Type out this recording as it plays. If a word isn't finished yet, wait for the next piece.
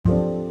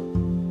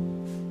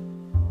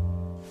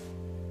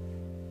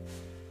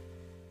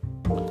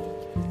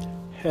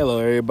Hello,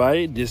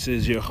 everybody. This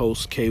is your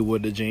host, K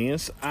Wood the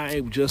Genius. I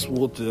just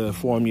want to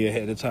inform you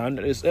ahead of time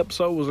that this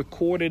episode was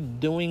recorded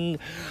during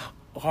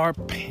our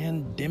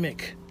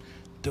pandemic,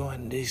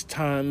 during these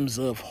times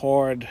of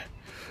hard.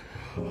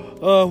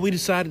 We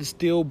decided to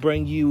still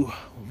bring you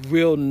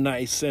real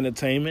nice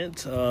entertainment.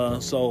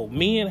 So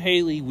me and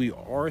Haley, we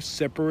are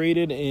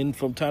separated, and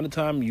from time to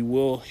time, you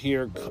will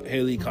hear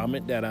Haley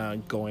comment that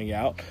I'm going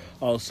out.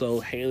 Also,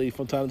 Haley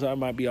from time to time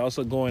might be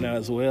also going out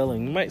as well,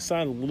 and it might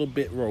sound a little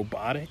bit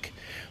robotic,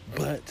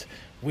 but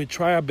we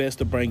try our best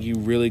to bring you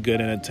really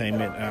good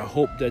entertainment. I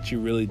hope that you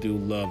really do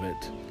love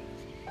it.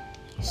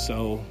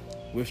 So,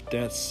 with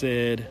that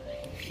said,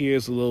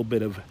 here's a little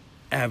bit of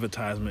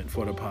advertisement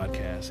for the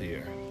podcast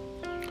here.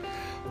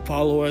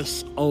 Follow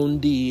us on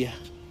the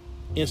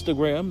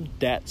Instagram,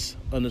 that's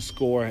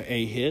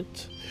 _a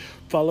hit.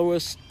 Follow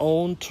us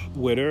on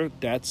Twitter,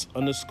 that's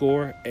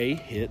 _a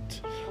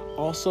hit.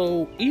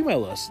 Also,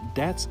 email us,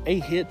 that's a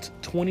hit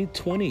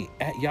 2020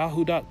 at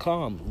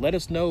yahoo.com. Let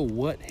us know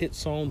what hit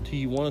song do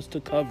you want us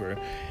to cover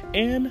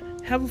and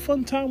have a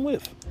fun time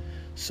with.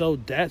 So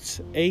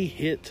that's a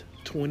hit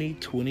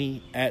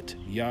 2020 at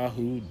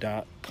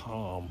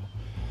yahoo.com.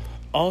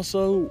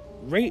 Also,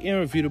 rate and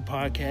review the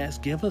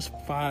podcast. Give us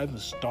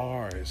 5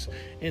 stars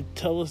and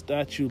tell us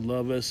that you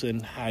love us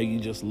and how you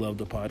just love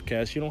the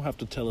podcast. You don't have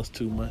to tell us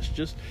too much.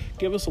 Just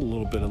give us a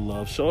little bit of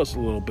love. Show us a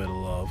little bit of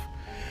love.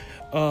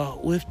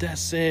 With that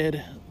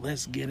said,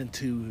 let's get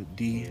into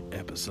the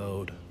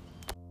episode.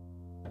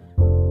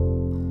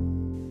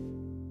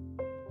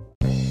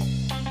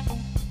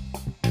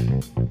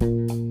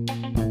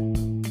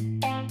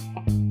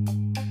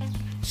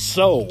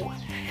 So,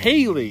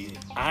 Haley,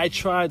 I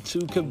tried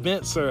to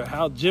convince her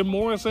how Jim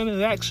Morrison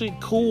is actually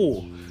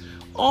cool.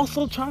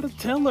 Also try to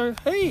tell her,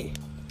 hey,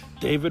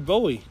 David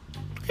Bowie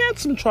had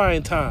some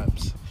trying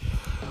times.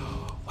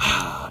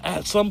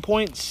 At some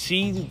point,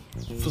 she,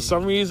 for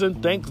some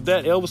reason, thinks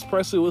that Elvis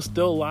Presley was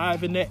still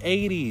alive in the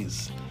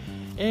 80s.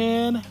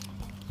 And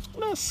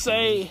let's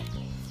say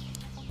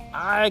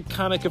I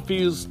kind of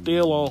confused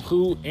still on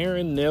who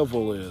Aaron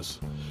Neville is.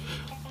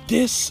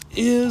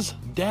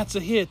 That's a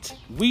hit.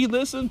 We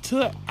listened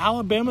to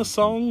Alabama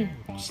song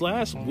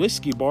 /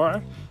 whiskey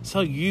bar,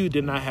 so you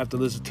did not have to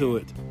listen to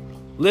it.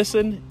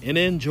 Listen and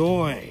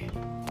enjoy.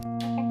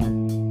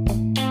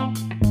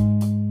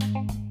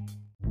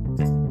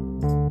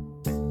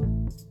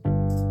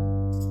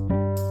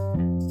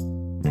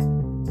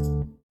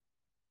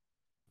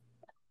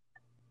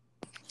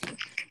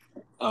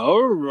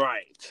 All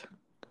right.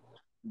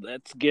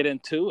 Let's get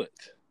into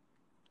it.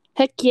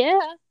 Heck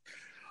yeah.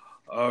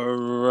 All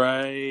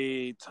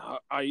right.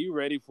 Are you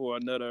ready for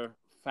another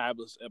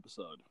fabulous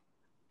episode?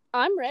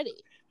 I'm ready.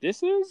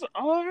 This is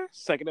our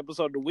second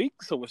episode of the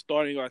week, so we're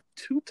starting our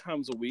 2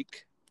 times a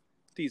week,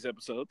 these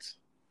episodes.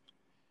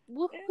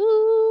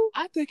 Woohoo!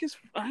 I think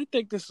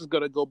this is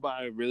gonna go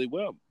by really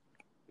well.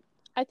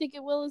 I think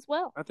it will as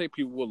well. I think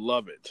people will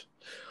love it.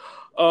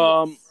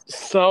 Yes.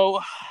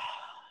 So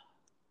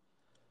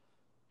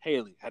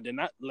Haley, I did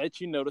not let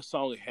you know the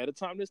song ahead of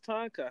time this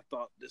time because I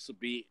thought this would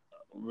be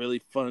a really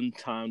fun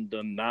time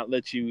to not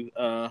let you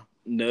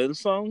know the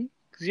song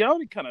because you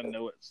already kind of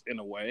know it in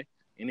a way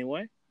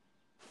anyway.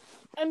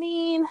 I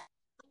mean,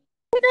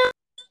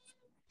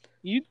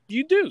 you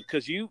do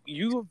because you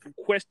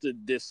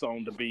requested this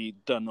song to be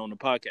done on the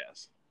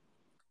podcast.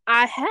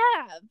 I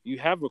have. You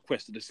have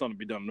requested this song to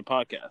be done on the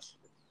podcast.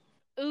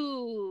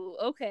 Ooh,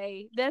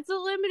 okay. That's a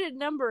limited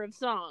number of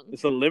songs.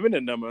 It's a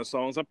limited number of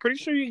songs. I'm pretty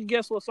sure you can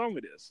guess what song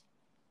it is.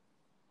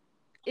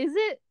 Is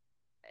it?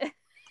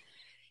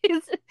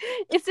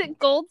 Is it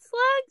Gold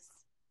Slugs?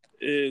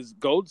 Is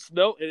Gold?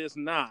 No, it is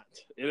not.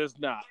 It is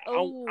not.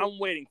 Oh. I'm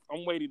waiting.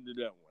 I'm waiting to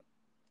that one.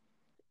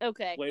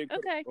 Okay.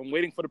 Okay. I'm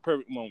waiting for the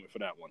perfect moment for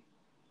that one.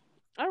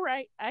 All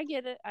right. I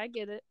get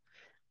it.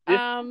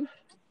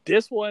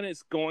 This one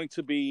is going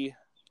to be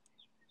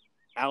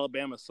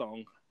Alabama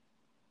song.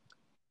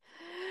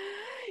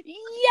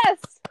 Yes.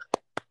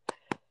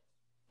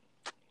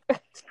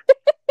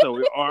 So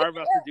we are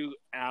about to do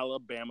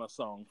Alabama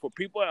song. For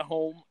people at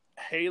home,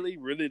 Haley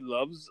really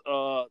loves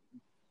to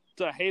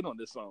hate on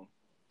this song.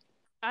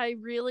 I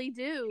really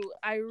do.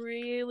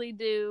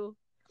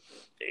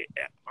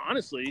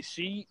 Honestly,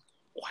 she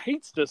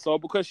hates this song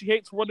because she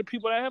hates one of the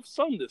people that have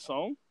sung this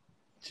song,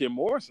 Jim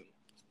Morrison.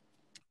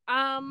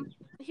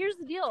 Here's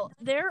the deal.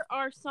 There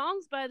are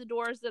songs by The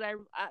Doors that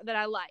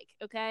I like,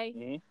 okay?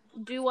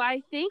 Mm-hmm. Do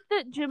I think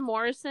that Jim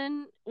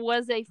Morrison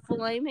was a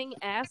flaming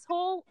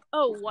asshole?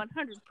 Oh,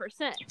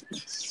 100%.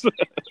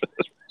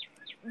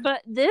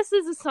 But this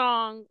is a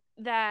song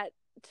that,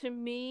 to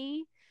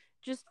me,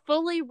 just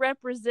fully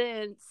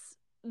represents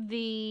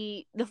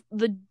the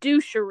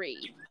douchery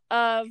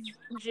of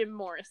Jim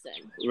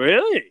Morrison.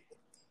 Really?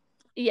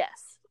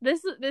 Yes.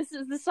 This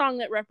is the song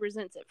that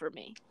represents it for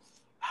me.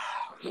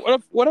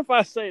 What if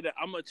I say that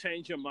I'm gonna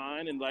change your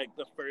mind in like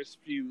the first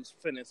few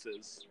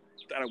sentences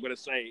that I'm gonna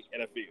say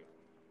in a few?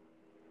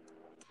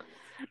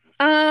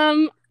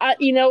 I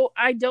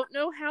don't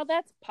know how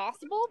that's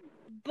possible,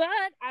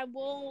 but I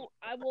will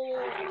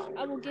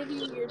give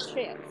you your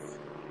chance.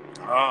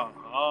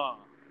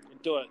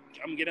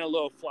 I'm getting a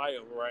little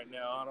flyover right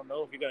now. I don't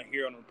know if you're gonna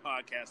hear it on the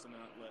podcast or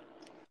not, but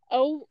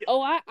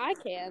I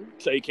can.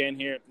 so you can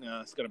hear it.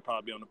 No, it's gonna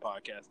probably be on the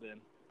podcast then.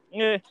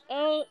 Yeah.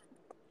 Oh,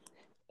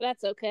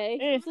 that's okay.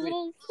 It's a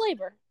little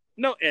flavor.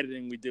 No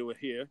editing. We do it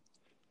here.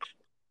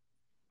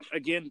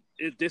 Again,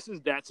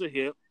 That's a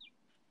Hip.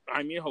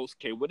 I'm your host,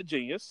 K with a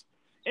Genius,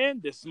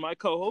 and this is my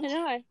co-host,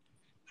 and I,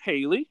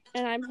 Haley,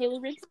 and I'm Haley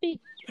Rigsby.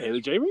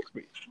 Haley J.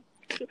 Rigsby.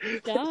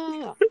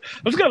 Yeah.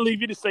 I'm just gonna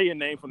leave you to say your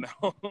name from now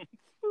on.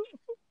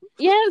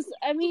 Yes,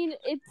 I mean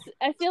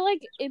I feel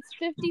like it's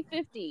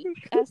 50-50.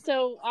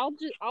 So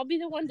I'll be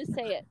the one to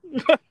say it.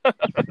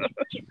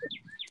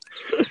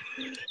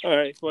 All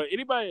right. For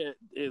anybody that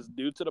is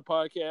new to the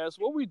podcast,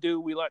 what we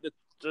do, we like to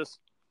just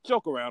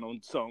joke around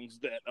on songs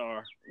that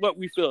are what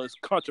we feel is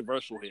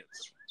controversial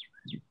hits.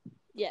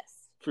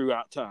 Yes.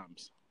 Throughout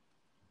times.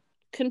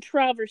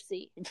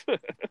 Controversy.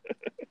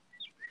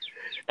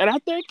 And I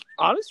think,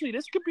 honestly,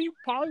 this could be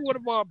probably one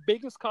of our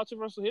biggest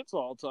controversial hits of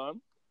all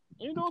time.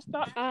 You know, it's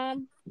not.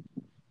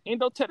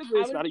 Technically,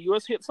 it's not a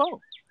U.S. hit song.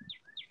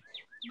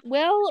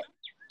 Well,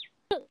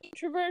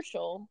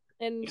 controversial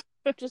and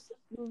just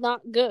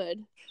not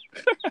good.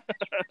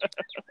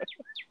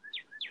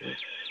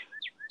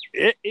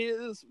 It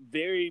is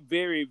very,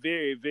 very,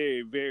 very,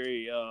 very,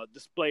 very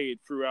displayed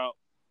throughout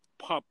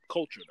pop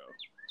culture,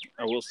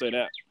 though. I will say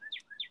that.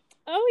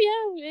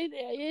 Oh yeah,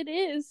 it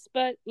is,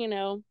 but you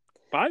know,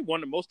 probably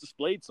one of the most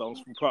displayed songs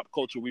from pop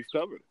culture we've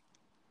covered.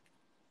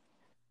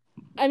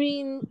 I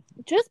mean,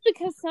 just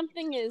because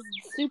something is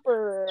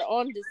super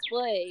on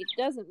display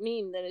doesn't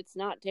mean that it's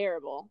not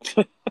terrible.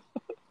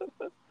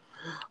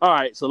 All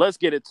right, so let's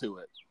get into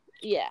it.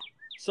 Yeah.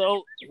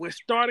 So we're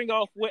starting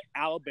off with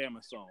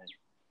Alabama Song,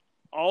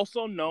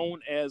 also known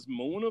as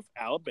Moon of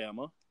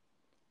Alabama,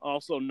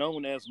 also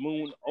known as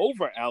Moon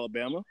Over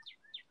Alabama,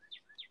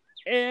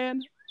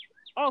 and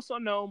also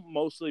known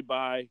mostly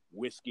by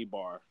Whiskey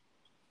Bar.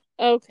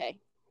 Okay.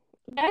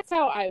 That's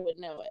how I would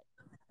know it.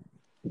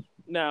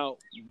 Now,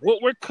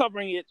 what we're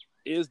covering it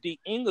is the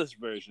English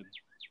version.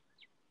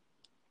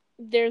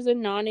 There's a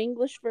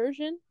non-English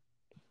version?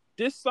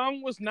 This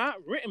song was not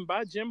written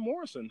by Jim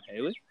Morrison,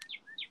 Haley.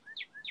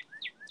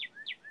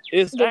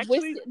 It's the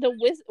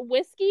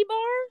Whiskey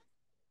Bar?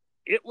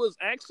 It was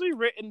actually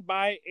written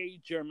by a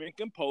German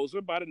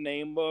composer by the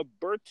name of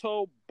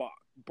Bertolt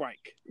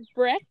Brecht.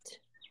 Brecht.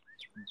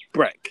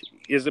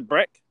 Is it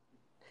Brecht?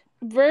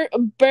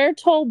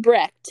 Bertolt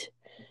Brecht.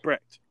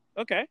 Brecht.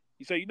 Okay.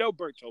 So you know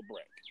Bertolt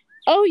Brecht.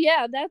 Oh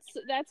yeah,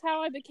 that's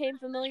how I became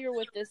familiar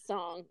with this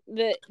song.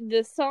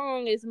 The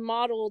song is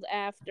modeled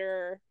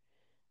after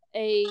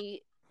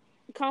a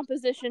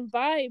composition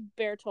by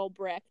Bertolt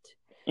Brecht.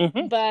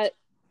 Mm-hmm. But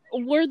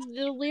were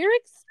the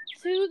lyrics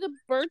to the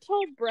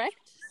Bertolt Brecht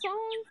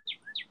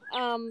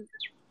song,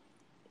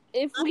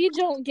 if we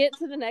don't get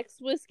to the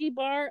next Whiskey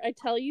Bar, I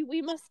tell you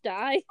we must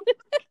die?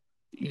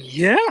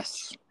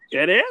 Yes,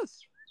 it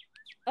is.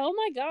 Oh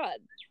my God.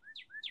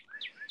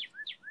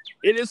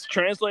 It is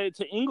translated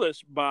to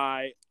English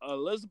by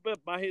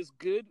his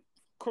good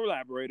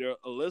collaborator,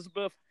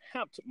 Elizabeth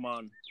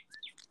Hauptmann,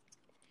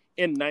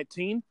 in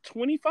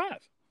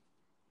 1925.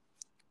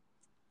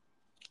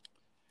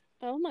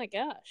 Oh my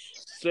gosh.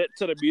 Set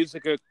to the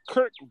music of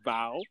Kurt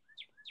Weill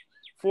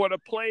for the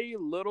play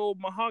Little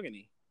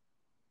Mahogany.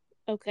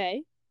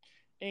 Okay.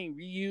 And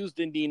reused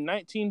in the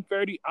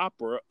 1930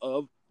 opera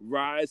of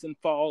Rise and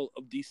Fall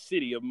of the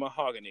City of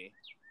Mahogany.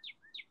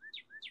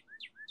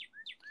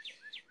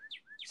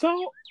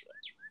 So,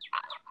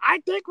 I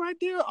think right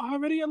there,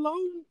 already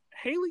alone,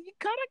 Haley, you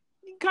kind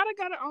of got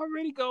to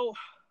already go,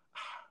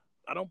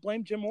 I don't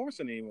blame Jim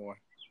Morrison anymore.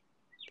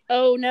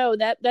 Oh no,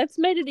 that's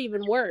made it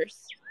even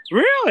worse.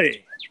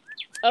 Really?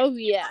 Oh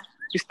yeah.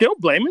 You're still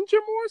blaming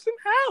Jim Morrison?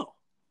 How?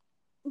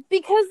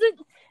 Because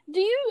do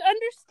you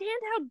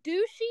understand how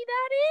douchey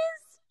that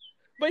is?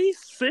 But he's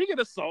singing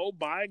a song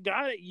by a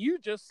guy that you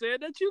just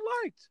said that you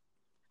liked.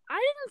 I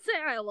didn't say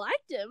I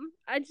liked him.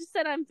 I just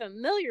said I'm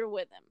familiar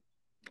with him.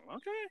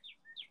 Okay.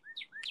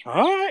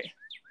 All right.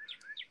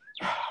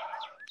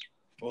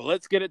 Well,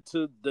 let's get it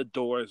to the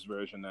Doors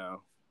version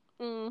now.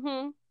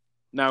 Mm-hmm.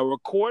 Now,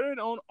 recorded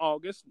on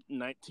August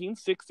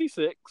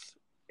 1966,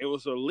 it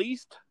was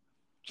released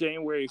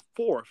January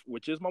 4th,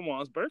 which is my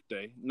mom's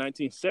birthday,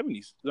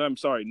 1967.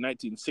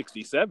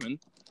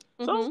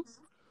 Mm-hmm. So,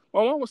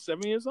 my mom was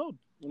 7 years old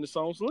when the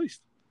song was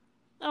released.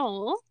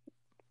 Oh.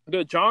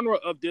 The genre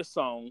of this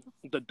song,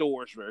 the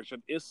Doors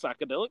version, is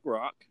psychedelic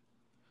rock.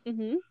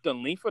 Mm-hmm. The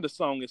length of the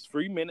song is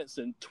 3 minutes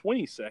and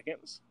 20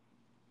 seconds.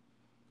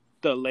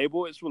 The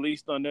label it's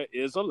released under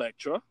is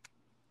Elektra.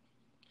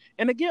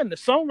 And again, the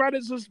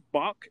songwriters is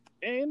Bach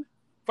and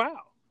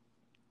Weill.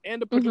 And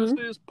the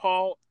producer is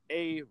Paul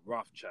A.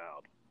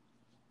 Rothchild.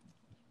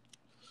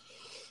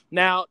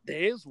 Now,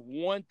 there is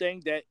one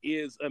thing that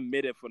is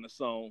omitted from the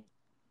song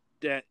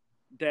that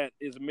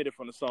is omitted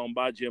from the song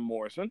by Jim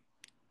Morrison.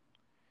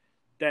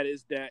 That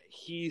is that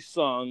he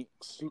sung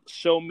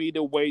Show Me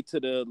the Way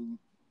to the...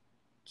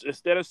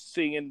 Instead of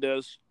singing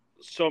the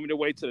Show Me the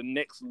Way to the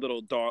Next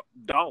Little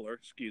Dollar,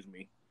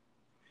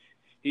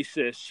 He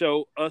says,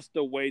 "Show us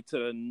the way to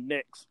the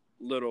next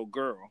little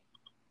girl."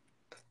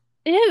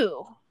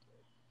 Ew.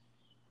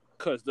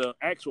 Because the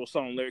actual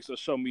song lyrics are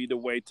 "Show me the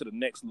way to the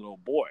next little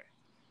boy."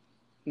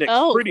 Next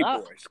pretty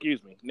God. boy.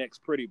 Excuse me.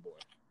 Next pretty boy.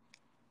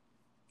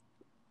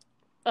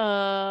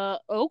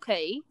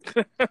 Okay.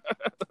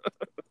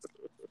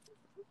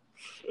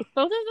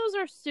 Both of those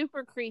are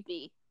super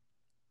creepy.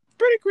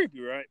 Pretty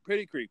creepy, right?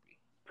 Pretty creepy.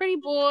 Pretty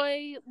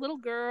boy, little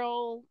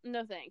girl,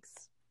 no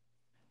thanks.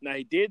 Now,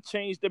 he did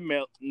change the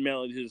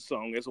melody of the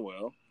song as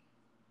well.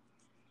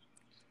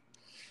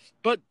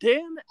 But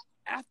then,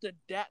 after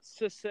that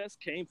success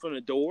came from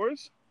the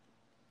Doors,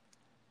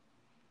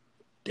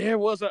 there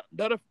was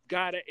another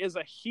guy that is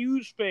a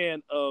huge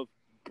fan of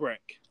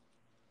Breck.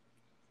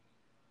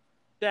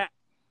 That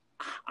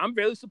I'm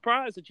really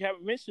surprised that you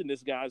haven't mentioned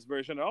this guy's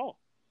version at all.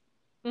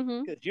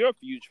 Because you're a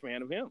huge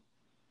fan of him.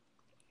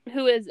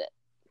 Who is it?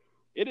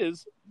 It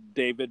is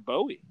David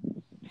Bowie.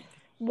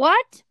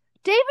 What?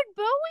 David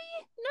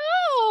Bowie?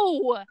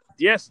 No!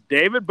 Yes,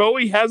 David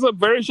Bowie has a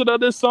version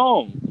of this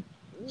song.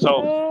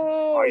 So,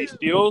 no. Are you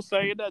still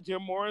saying that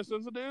Jim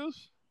Morrison's a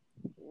douche?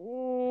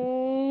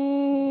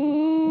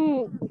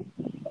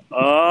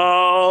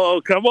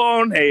 Oh, come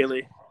on,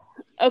 Haley.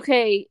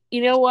 Okay,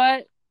 you know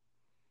what?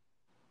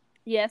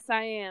 Yes,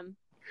 I am.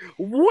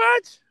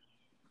 What?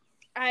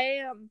 I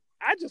am.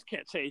 I just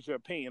can't change your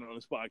opinion on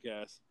this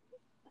podcast.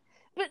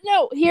 But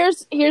no,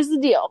 here's the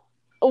deal.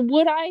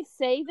 Would I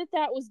say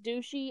that was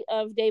douchey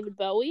of David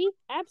Bowie?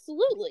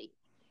 Absolutely.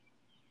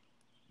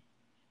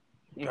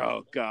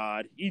 Oh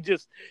God, you're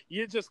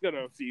just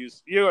gonna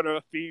refuse. You're gonna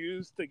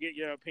refuse to get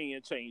your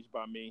opinion changed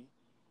by me.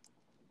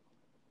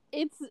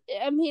 It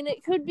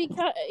could be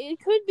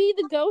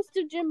the ghost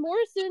of Jim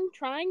Morrison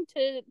trying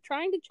to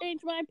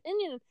change my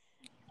opinion,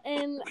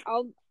 and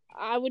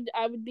I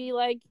would be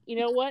like, you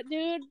know what,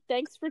 dude?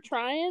 Thanks for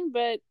trying,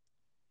 but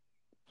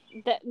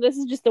this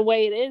is just the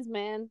way it is,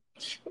 man.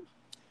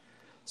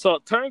 So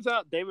it turns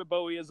out David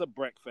Bowie is a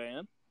Breck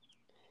fan,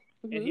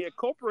 and he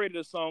incorporated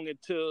the song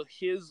into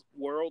his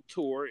world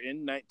tour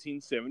in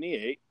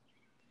 1978.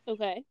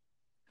 Okay.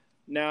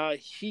 Now,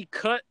 he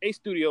cut a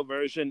studio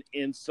version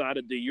inside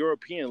of the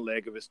European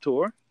leg of his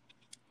tour,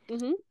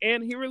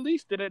 and he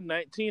released it in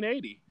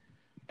 1980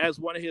 as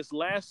one of his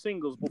last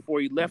singles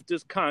before he left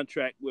his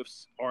contract with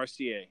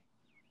RCA.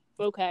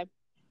 Okay.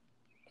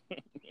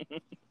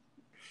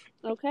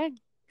 Okay.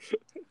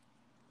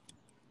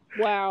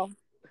 Wow.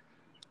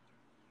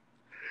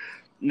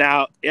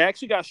 Now, it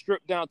actually got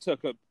stripped down to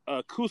an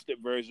acoustic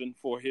version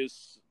for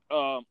his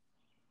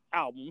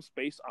album,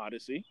 Space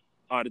Oddity.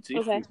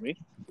 Excuse me.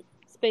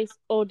 Space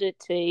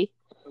Oddity.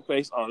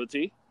 Space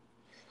Oddity.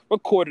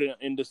 Recorded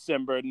in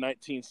December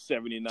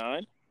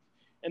 1979.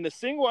 And the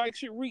single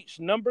actually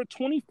reached number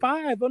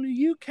 25 on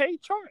the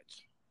UK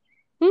charts.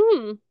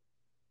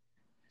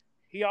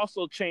 He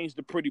also changed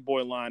the Pretty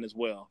Boy line as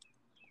well.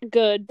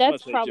 Good.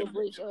 That's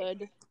probably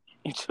good.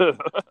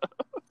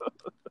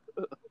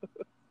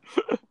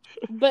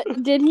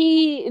 But did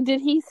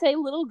he say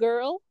little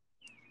girl?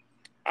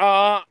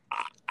 I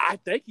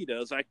think he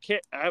does. I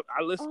can't. I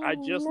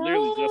just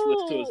literally just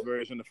listened to his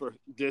version the first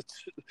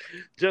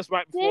just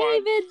right before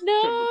David,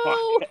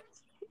 no.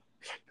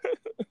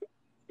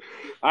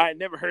 I had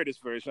never heard his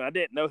version. I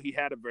didn't know he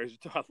had a version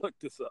until I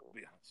looked this up. To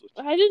be honest with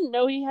you. I didn't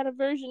know he had a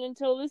version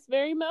until this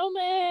very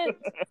moment.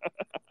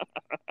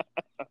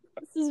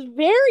 This is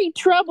very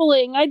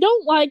troubling. I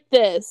don't like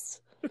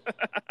this.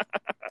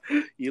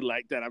 You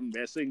like that I'm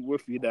messing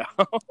with you now?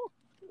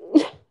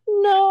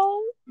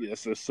 No.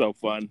 Yes, it's so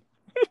fun.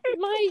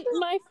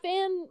 my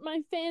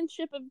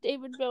fanship of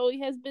David Bowie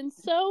has been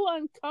so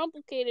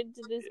uncomplicated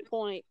to this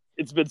point.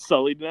 It's been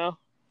sullied now?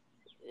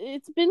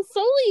 It's been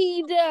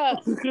sullied.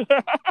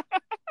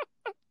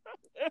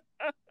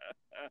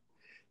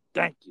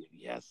 Thank you.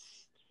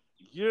 Yes.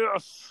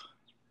 Yes.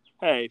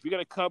 Hey, if you're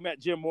going to come at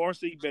Jim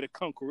Morrison, you better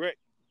come correct.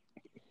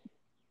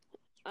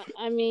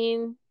 I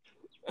mean,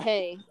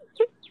 hey.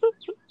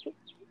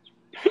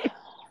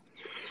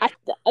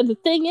 The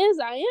thing is,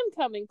 I am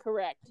coming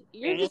correct.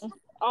 You're just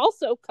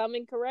also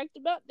coming correct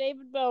about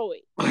David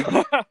Bowie.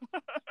 One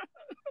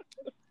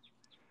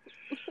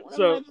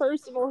of my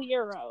personal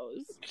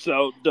heroes.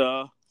 So,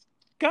 the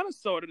kind of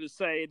sort of to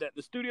say that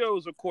the studio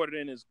was recorded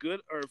in his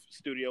Good Earth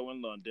studio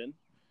in London.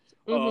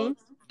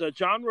 The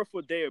genre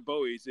for David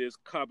Bowie's is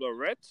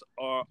cabaret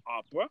or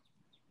opera.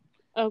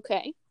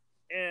 Okay.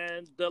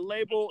 And the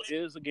label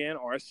is, again,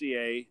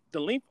 RCA. The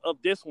length of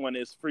this one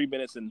is 3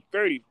 minutes and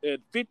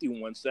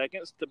 51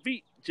 seconds to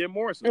beat Jim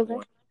Morrison's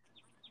one.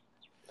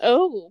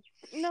 Oh,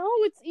 no,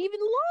 it's even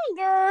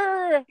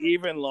longer.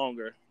 Even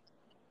longer.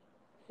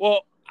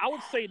 Well, I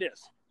would say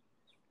this.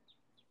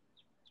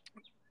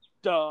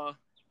 The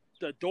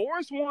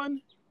Doors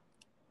one,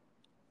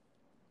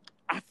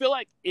 I feel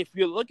like if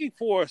you're looking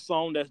for a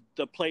song that's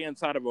to play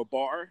inside of a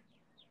bar,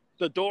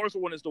 the Doors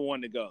one is the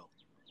one to go.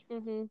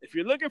 If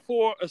you're looking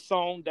for a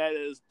song that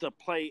is to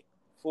play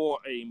for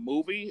a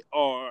movie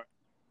or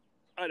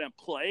a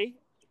play,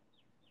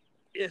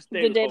 it's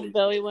the David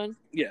Bowie one.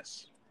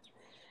 Yes.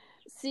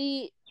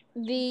 See,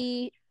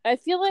 the I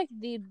feel like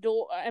the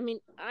door. I mean,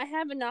 I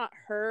have not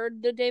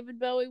heard the David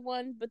Bowie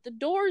one, but the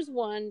Doors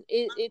one,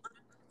 it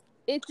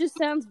just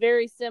sounds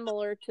very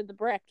similar to the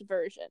Brecht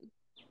version.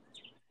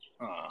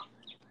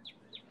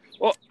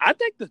 Well, I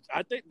think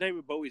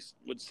David Bowie's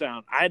would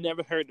sound. I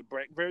never heard the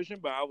Brecht version,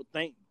 but I would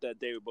think that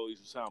David Bowie's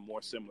would sound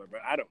more similar.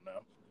 But I don't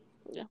know.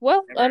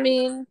 Well, Never I heard it.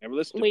 mean, Never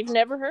listened. we've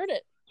never heard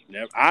it.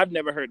 I've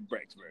never heard the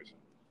Brecht version.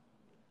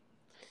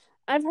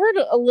 I've heard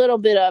a little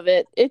bit of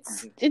it. It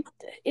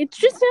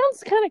just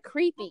sounds kind of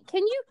creepy.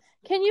 Can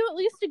you at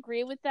least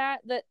agree with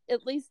that? That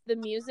at least the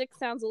music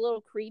sounds a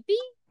little creepy.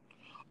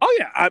 Oh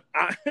yeah,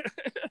 I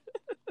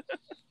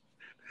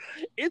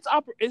it's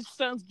opera. It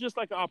sounds just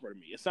like an opera to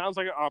me. It sounds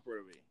like an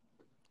opera to me.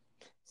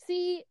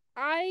 See,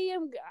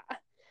 I've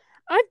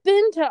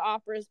been to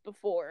operas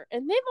before,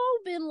 and they've all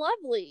been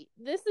lovely.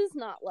 This is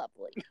not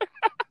lovely.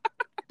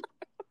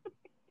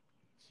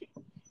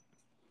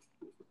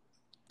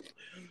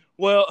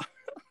 Well,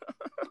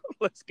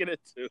 let's get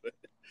into it.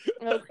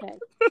 Okay.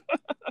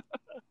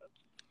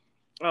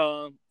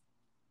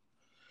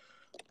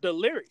 The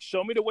lyrics,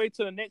 "Show me the way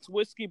to the next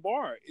whiskey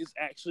bar," is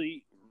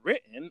actually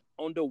written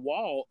on the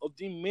wall of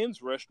the men's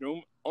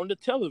restroom on the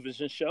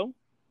television show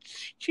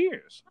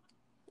Cheers.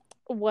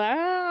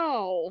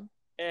 Wow.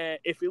 And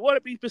if you want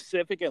to be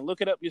specific and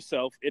look it up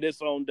yourself, it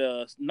is on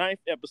the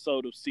 9th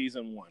episode of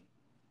season 1.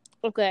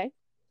 Okay.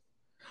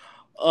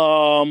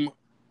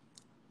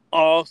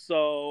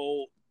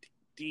 Also,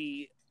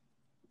 the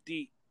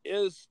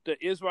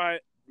Israel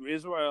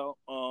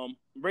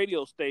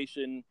radio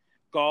station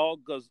Gal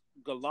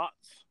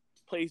Galatz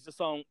plays the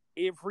song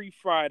every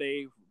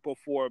Friday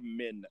before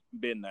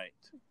midnight.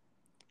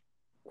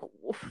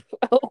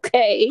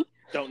 Okay.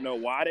 Don't know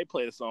why they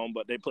play the song,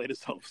 but they play the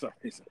song for some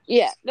reason.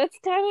 Yeah, that's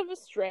kind of a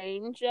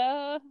strange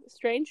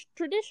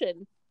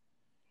tradition.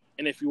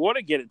 And if you want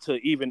to get it to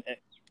even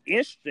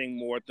interesting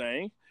more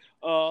thing,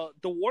 the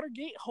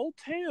Watergate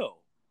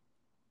Hotel,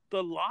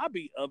 the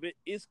lobby of it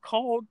is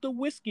called the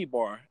Whiskey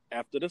Bar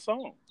after the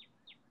song.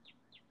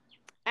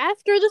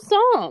 After the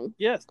song?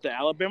 Yes, the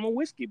Alabama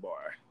Whiskey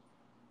Bar.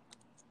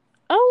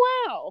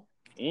 Oh, wow.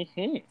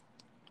 Mm-hmm.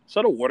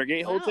 So the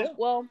Watergate Hotel.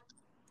 Well,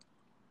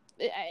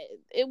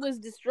 it was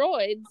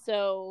destroyed,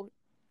 so,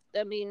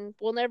 I mean,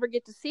 we'll never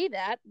get to see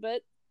that,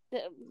 but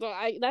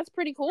that's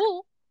pretty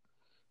cool.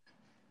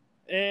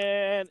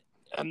 And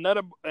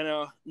another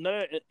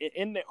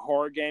internet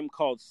horror game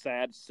called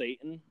Sad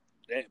Satan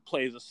that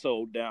plays a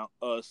slowed down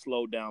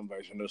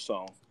version of the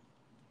song.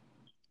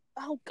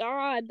 Oh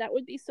God, that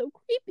would be so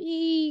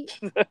creepy.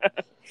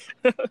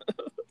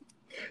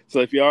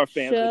 So if you are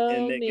fans of the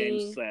internet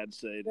game Sad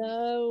Satan,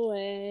 the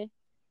way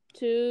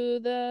to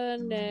the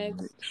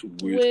next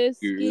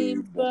whiskey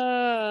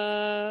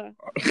bar,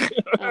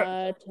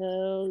 I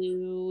tell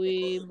you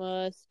we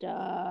must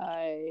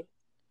die.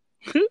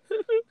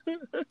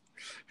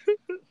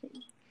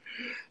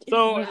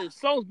 So the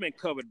song's been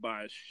covered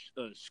by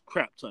a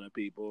crap ton of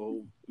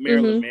people.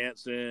 Marilyn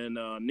Manson,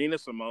 Nina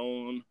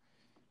Simone.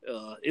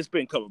 It's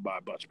been covered by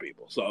a bunch of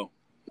people. So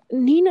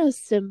Nina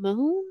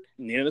Simone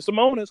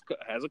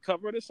has a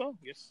cover of this song.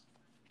 Yes.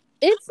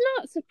 It's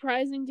not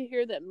surprising to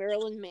hear that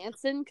Marilyn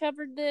Manson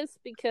covered this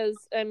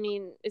because, I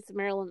mean, it's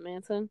Marilyn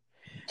Manson.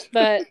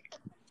 But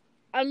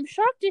I'm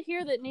shocked to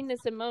hear that Nina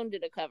Simone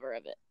did a cover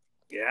of it.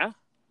 Yeah.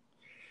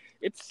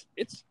 It's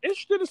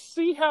interesting to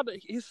see how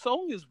his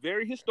song is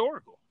very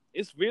historical.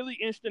 It's really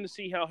interesting to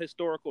see how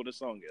historical the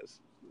song is.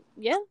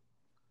 Yeah.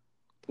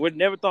 We'd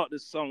never thought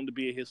this song to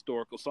be a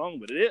historical song,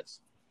 but it is.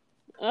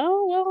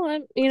 Oh,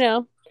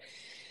 well,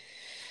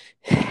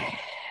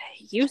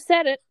 you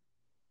said it.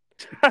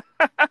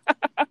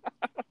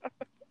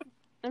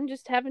 I'm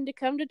just having to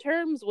come to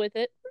terms with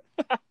it.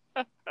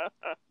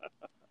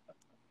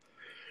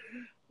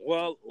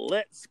 Well,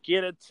 let's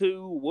get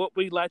into what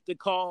we like to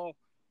call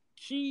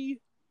key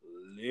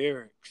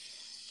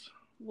lyrics.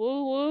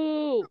 Woo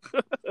woo.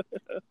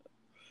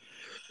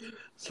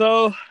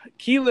 So,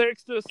 key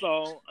lyrics to the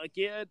song.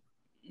 Again,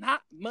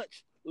 not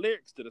much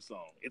lyrics to the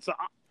song. It's an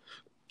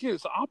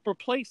opera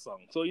play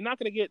song, so you're not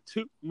going to get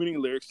too many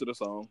lyrics to the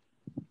song.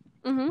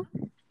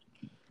 Mm-hmm.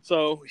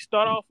 So we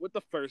start off with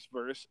the first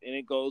verse, and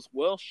it goes,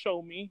 "Well,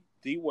 show me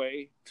the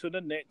way to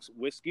the next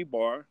whiskey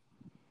bar.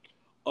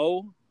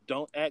 Oh,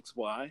 don't ask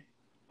why.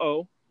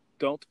 Oh,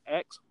 don't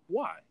ask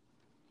why.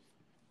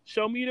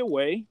 Show me the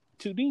way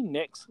to the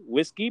next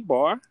whiskey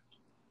bar.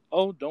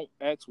 Oh, don't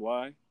ask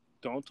why.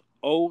 Don't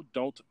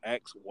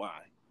ask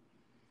why.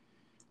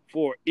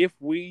 For if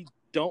we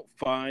don't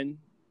find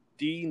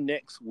the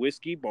next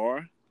whiskey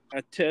bar,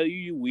 I tell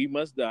you we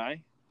must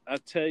die. I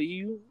tell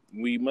you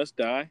we must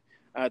die.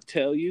 I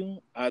tell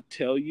you,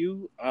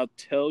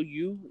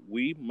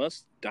 we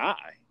must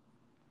die."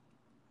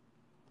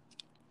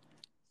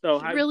 So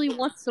I really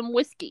want some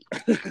whiskey.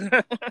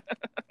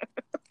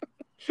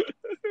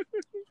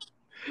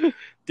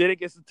 Then it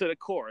gets into the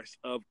chorus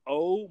of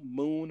 "Oh,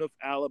 moon of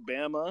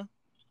Alabama,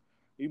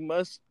 we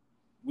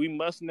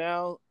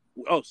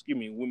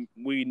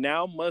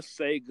now must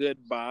say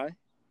goodbye.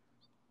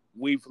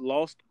 We've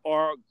lost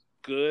our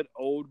good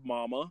old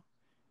mama.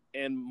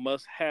 and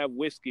must have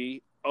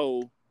whiskey.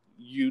 Oh,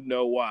 you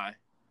know why.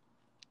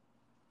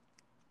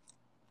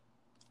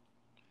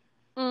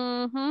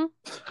 Mm-hmm.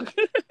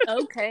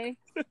 Okay.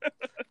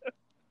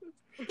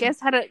 Guess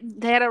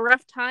they had a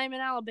rough time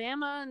in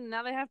Alabama, and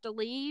now they have to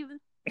leave.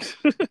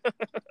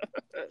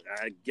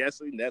 I'm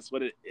guessing that's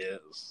what it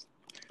is.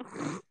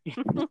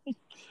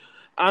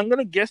 I'm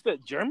gonna guess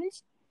that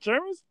Germans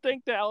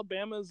think the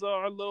Alabamas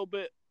are a little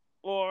bit,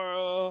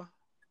 or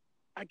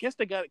I guess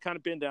they got it kind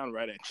of pinned down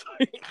right.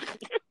 Actually,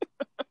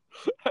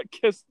 I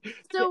guess.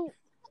 So,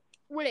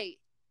 wait,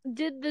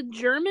 did the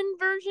German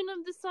version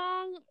of the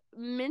song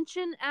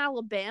mention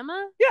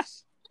Alabama?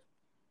 Yes.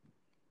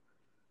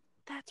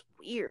 That's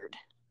weird.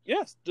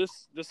 Yes, the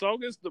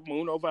song is "The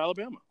Moon Over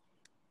Alabama."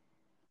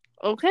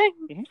 Okay.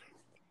 Mm-hmm.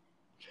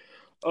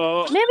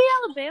 Maybe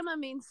Alabama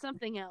means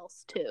something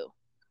else too.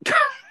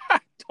 I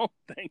don't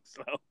think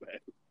so, man.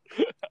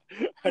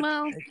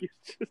 Well, think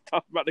it's just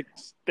talking about the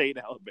state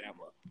of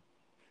Alabama.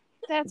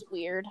 That's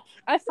weird.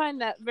 I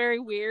find that very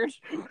weird.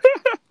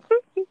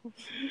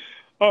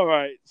 All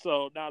right,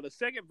 so now the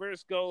second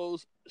verse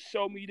goes,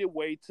 "Show me the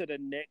way to the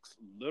next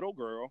little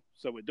girl."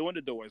 So we're doing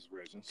the Doors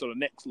version. So the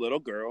next little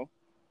girl.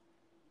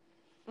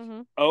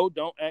 Mm-hmm. Oh,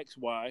 don't ask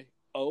why.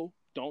 Oh,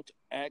 don't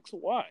ask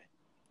why.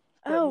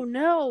 Oh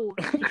no!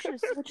 You should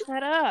have switched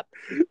that up.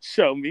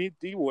 Show me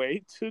the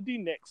way to the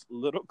next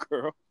little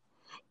girl.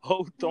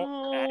 Oh,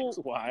 don't ask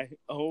why.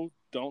 Oh,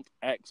 don't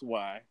ask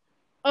why.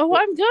 Oh,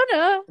 I'm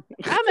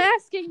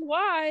asking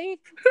why.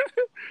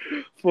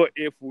 For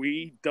if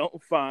we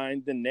don't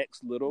find the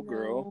next little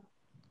girl,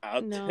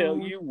 I'll tell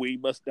you we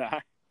must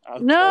die. I'll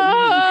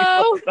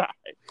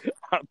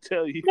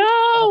tell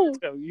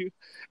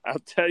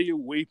you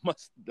we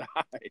must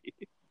die.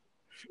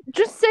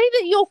 Just say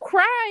that you'll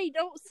cry.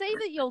 Don't say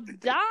that you'll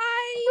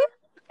die.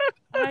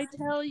 I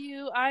tell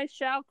you, I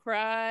shall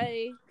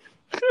cry.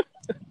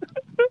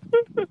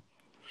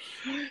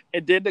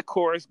 And then the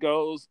chorus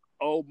goes,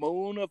 "Oh,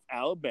 moon of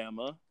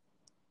Alabama,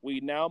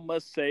 we now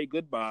must say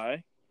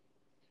goodbye.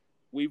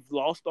 We've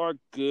lost our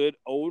good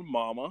old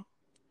mama,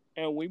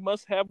 and we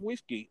must have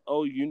whiskey.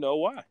 Oh, you know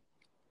why."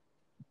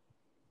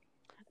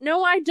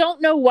 No, I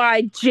don't know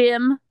why,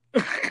 Jim.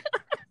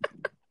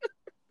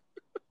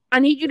 I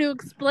need you to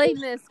explain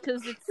this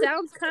because it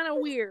sounds kind of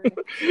weird.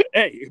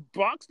 Hey,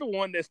 Bach's the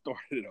one that started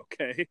it,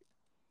 okay?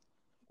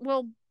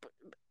 Well,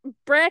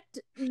 Brecht,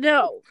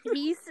 no.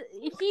 He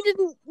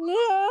didn't.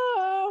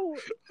 No.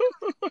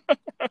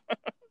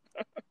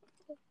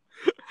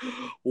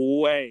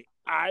 Wait,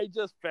 I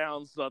just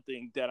found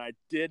something that I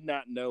did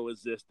not know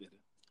existed.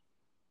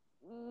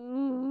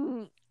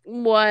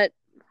 What?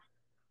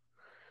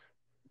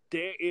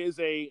 There is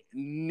a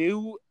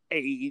new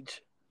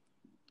age,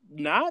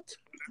 not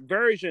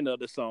version of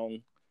the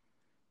song,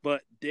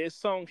 but this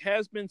song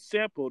has been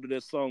sampled to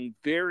this song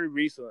very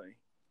recently.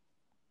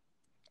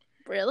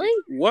 Really?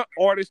 What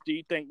artist do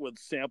you think would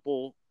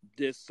sample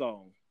this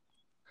song?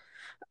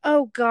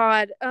 Oh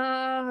God.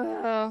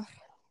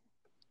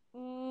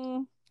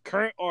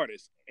 Current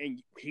artist,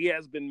 and he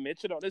has been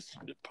mentioned on this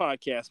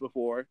podcast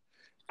before.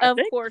 Of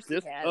course he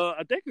has.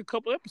 I think a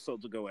couple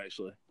episodes ago,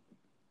 actually.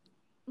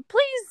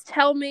 Please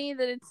tell me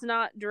that it's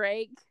not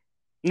Drake.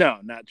 No,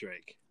 not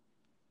Drake.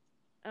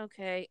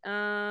 Okay.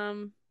 I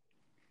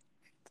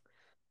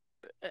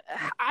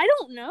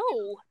don't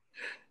know.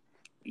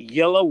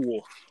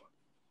 Yelawolf.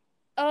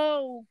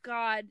 Oh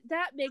God,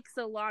 that makes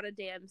a lot of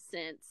damn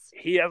sense.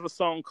 He has a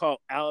song called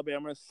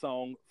Alabama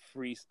Song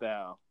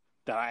Freestyle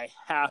that I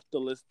have to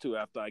listen to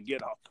after I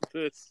get off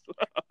this.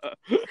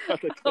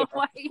 Oh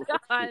my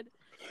God.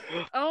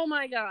 Oh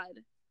my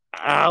God.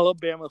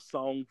 Alabama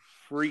Song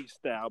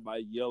Freestyle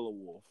by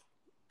Yelawolf.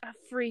 A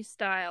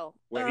freestyle.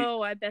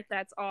 I bet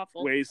that's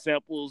awful. Where he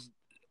samples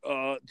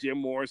Jim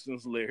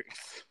Morrison's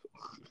lyrics.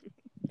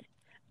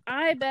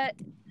 I bet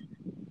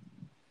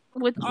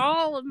with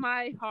all of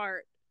my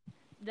heart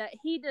that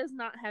he does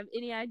not have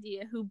any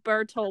idea who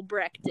Bertolt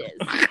Brecht is.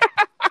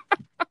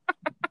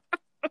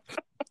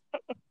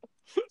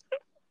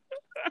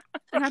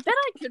 And I bet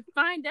I could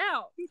find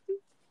out.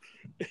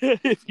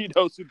 If he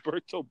knows who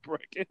Bertolt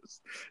Brecht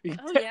is.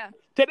 Oh yeah.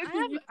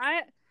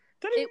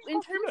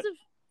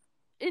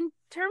 In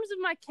terms of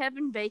my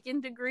Kevin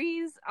Bacon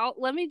degrees,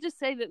 let me just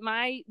say that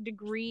my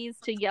degrees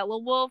to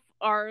Yelawolf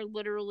are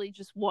literally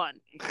just one.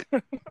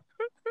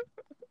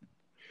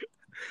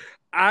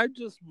 I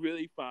just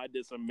really find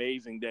this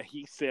amazing that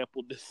he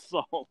sampled this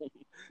song.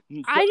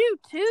 I do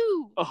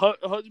too.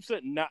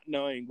 100% not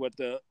knowing what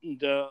the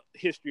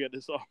history of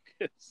the song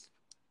is.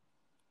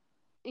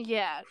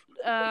 Yeah.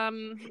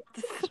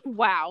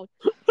 Wow.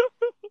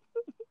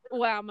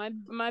 Wow.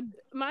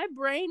 My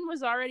brain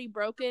was already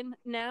broken.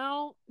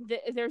 Now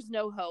there's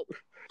no hope.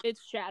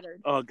 It's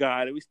shattered. Oh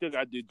God, we still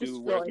got to do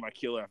Where's My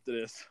Killer after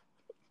this.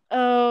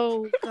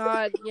 Oh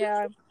God,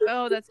 yeah.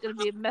 Oh, that's gonna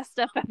be a messed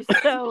up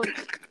episode.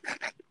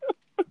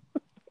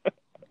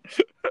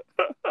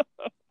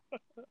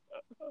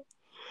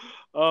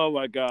 Oh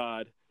my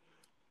God.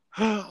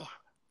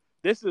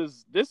 This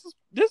has been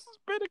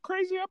a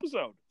crazy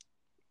episode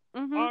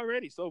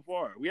already so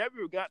far. We haven't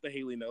even got the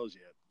Haley Knows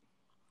yet.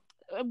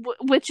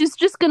 which is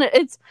just gonna.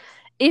 It's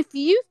if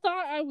you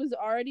thought I was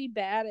already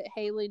bad at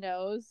Haley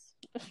Knows,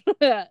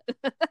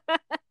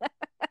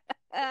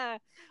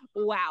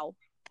 wow.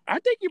 I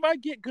think you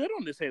might get good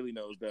on this Haley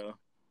Knows, though.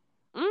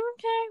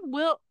 Okay,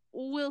 we'll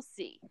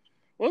see.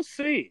 We'll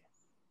see.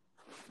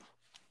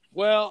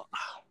 Well,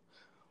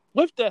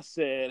 with that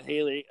said,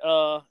 Haley,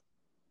 I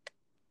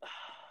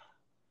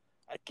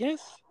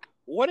guess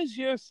what are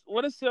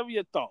some of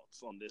your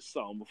thoughts on this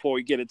song before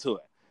we get into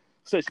it?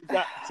 So you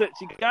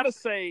got to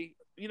say,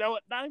 you know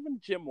what? Not even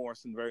Jim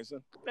Morrison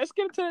version. Let's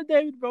get into the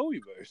David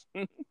Bowie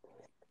version.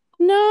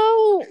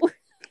 No,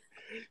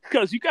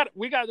 because we got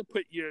to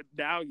put your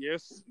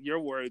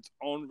words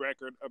on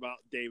record about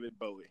David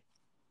Bowie.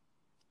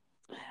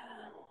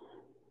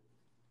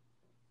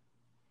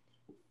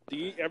 Do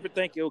you ever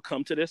think it'll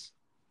come to this?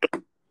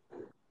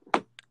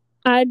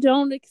 I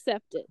don't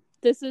accept it.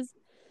 This is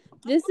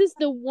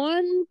the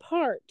one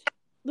part,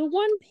 the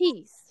one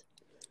piece.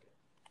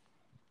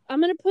 I'm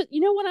gonna put.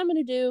 You know what I'm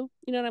gonna do?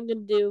 You know what I'm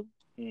gonna do?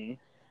 Mm-hmm.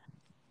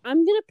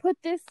 I'm gonna put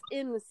this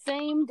in the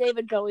same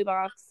David Bowie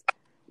box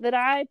that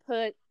I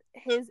put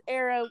his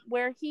era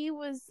where he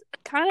was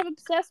kind of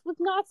obsessed with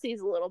Nazis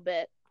a little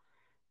bit.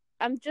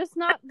 I'm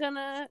not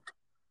gonna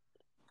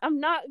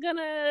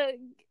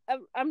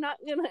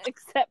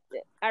accept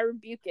it. I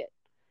rebuke it.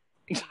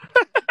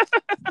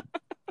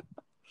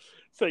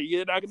 So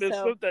you're not gonna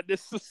assume that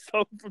this is a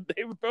song from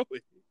David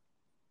Bowie?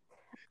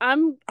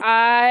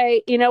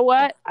 You know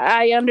what?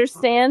 I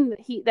understand that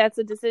that's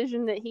a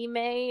decision that he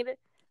made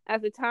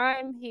at the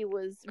time. He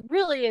was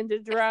really into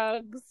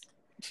drugs.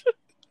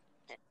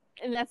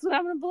 And that's what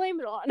I'm going to blame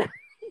it on.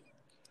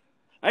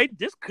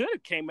 This could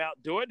have came out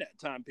during that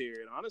time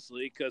period,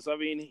 honestly, because, I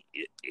mean,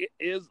 it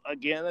is,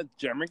 again, a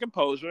German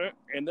composer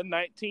in the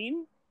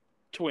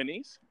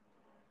 1920s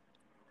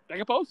that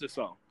composed this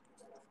song.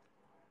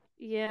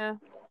 Yeah.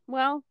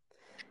 Well,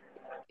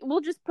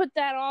 we'll just put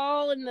that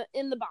all in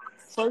the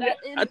box. So,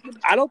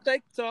 I don't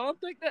think so. I don't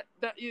think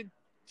that you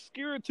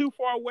steer too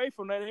far away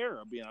from that era,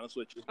 I'll be honest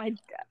with you.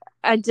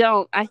 I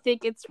don't. I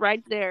think it's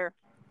right there.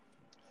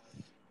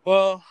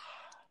 Well,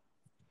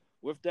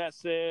 with that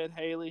said,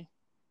 Haley,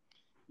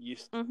 we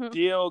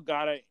still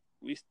gotta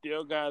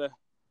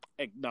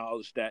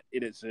acknowledge that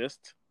it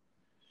exists.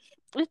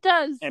 It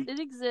does. It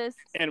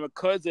exists. And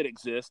because it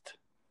exists,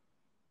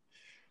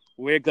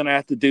 we're gonna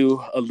have to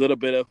do a little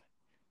bit of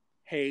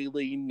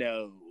Haley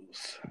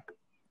Knows.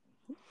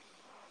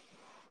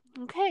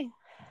 Okay.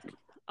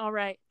 All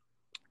right.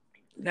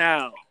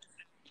 Now,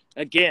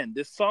 again,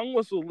 this song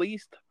was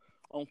released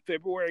on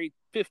February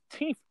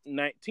 15th,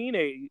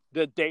 1980,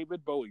 the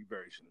David Bowie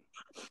version.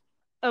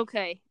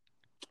 Okay.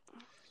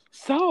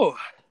 So,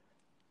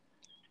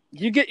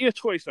 you get your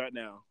choice right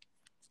now.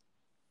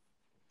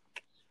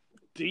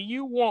 Do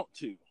you want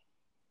to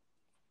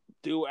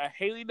do a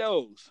Haley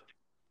Knows,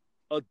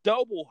 a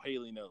double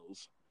Haley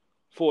Knows,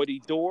 for the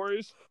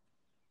Doors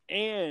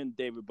and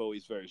David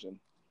Bowie's version?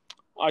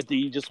 Or do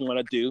you just want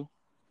to do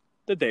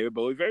the David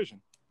Bowie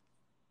version?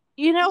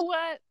 You know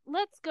what?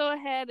 Let's go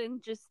ahead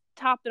and just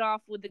top it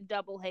off with a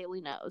double Haley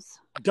Knows.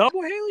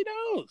 Double Haley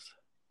Knows?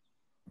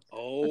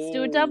 Oh. Let's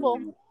do a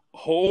double.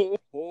 Ho,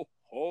 ho,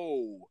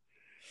 ho.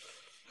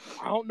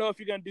 I don't know if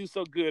you're going to do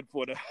so good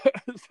for the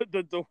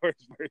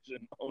Doors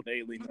version on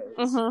Haley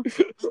Knows.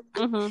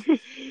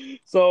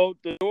 So,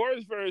 the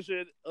Doors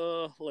version,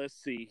 let's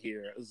see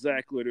here.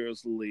 Exactly what it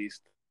was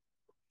released.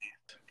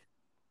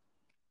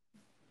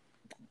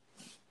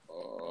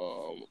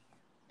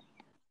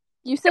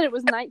 You said it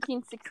was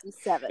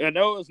 1967. I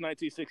know it was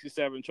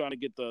 1967, trying to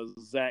get the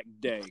exact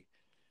day.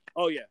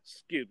 Oh, yeah,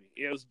 excuse me.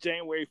 It was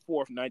January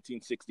 4th,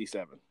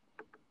 1967.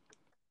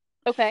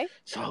 Okay.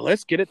 So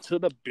let's get it to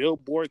the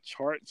Billboard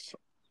charts.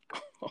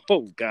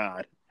 Oh,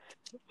 God.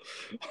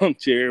 On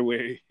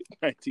January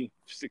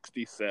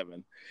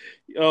 1967.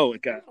 Oh,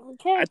 God.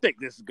 Okay. I think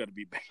this is going to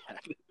be bad.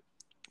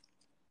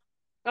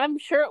 I'm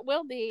sure it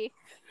will be.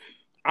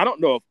 I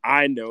don't know if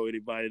I know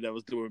anybody that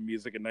was doing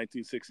music in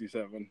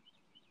 1967.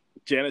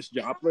 Janis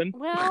Joplin?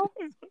 Well,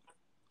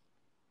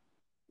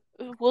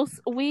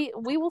 we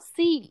will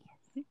see.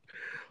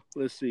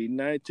 Let's see,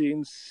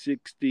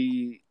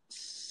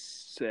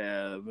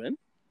 1967.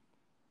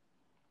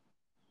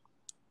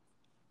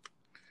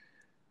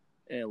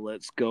 And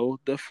let's go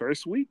the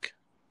first week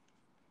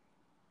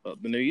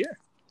of the new year.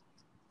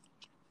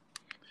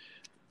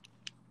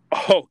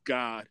 Oh,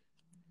 God.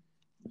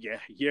 Yeah,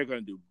 you're going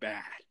to do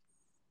bad.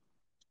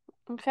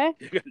 Okay.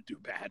 You're going to do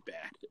bad.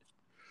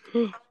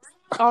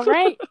 All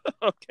right.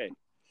 Okay.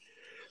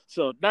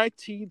 So,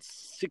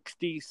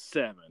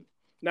 1967.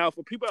 Now,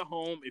 for people at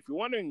home, if you're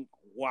wondering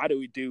why do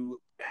we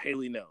do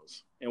Haley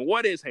Knows and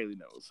what is Haley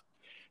Knows,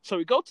 so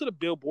we go to the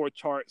Billboard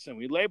charts and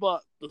we label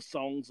out the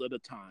songs of the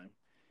time.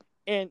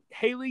 And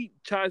Haley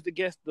tries to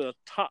guess the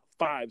top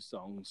 5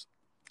 songs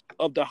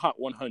of the Hot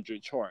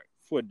 100 chart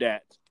for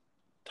that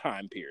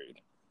time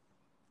period.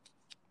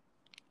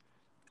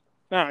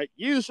 Now,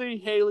 usually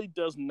Haley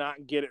does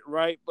not get it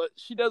right, but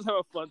she does have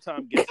a fun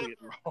time guessing it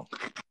wrong.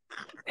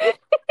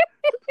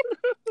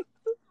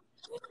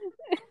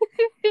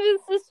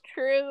 This is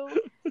true.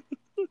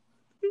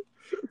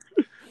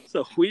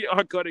 we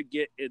are going to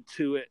get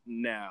into it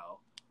now.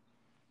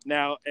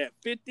 Now, at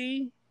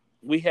 50,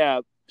 we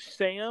have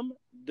Sam,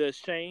 the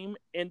Shame,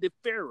 and the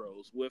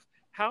Pharaohs with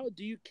How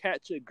Do You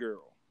Catch a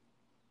Girl?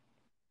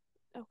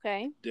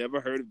 Okay. Never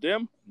heard of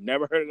them.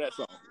 Never heard of that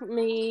song.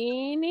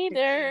 Me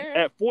neither.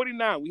 At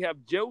 49, we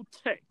have Joe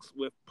Tex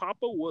with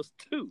Papa Was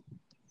Two.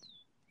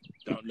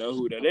 Don't know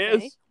who that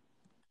is.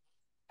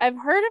 I've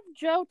heard of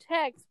Joe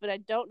Tex, but I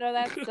don't know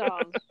that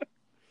song.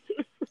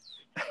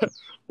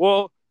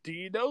 Well, do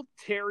you know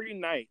Terry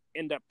Knight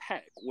in the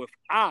Pack with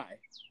I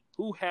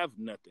Who Have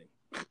Nothing?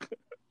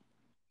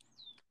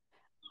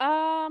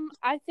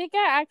 I think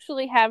I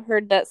actually have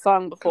heard that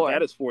song before.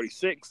 That is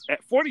 46.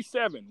 At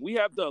 47, we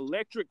have the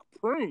Electric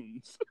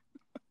Prunes.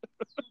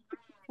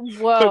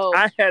 Whoa.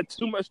 I had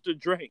too much to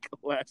drink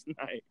last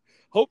night.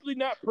 Hopefully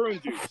not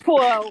prune juice.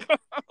 Whoa.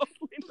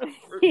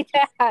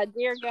 Yeah,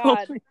 dear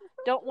God.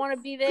 Don't want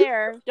to be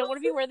there. Don't want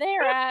to be where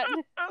they're at.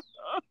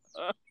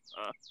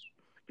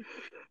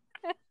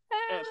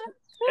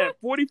 At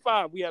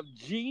 45, we have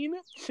Gene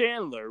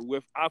Chandler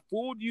with I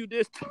Fooled You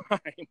This Time.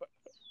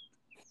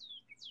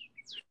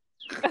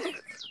 Okay.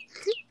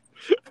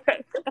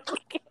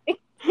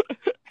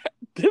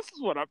 This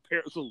is what our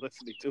parents were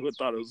listening to and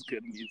thought it was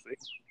good music.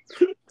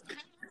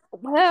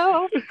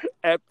 Well,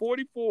 at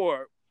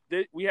 44,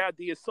 we have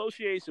the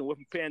association with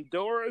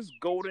Pandora's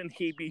Golden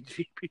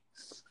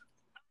Heebie-Jeebies.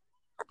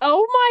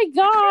 oh my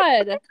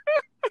God.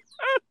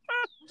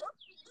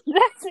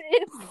 That's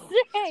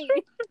insane.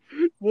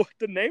 Well,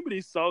 the name of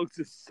these songs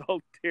is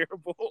so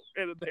terrible,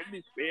 and it made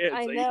me sad.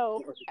 I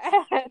know.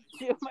 I had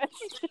too much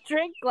to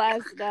drink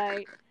last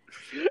night.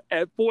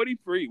 At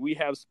 43, we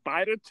have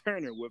Spider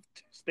Turner with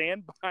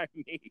Stand By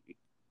Me.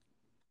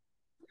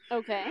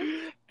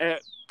 Okay.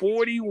 At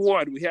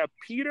 41, we have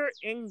Peter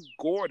and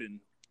Gordon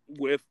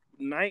with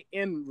Knight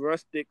in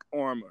Rustic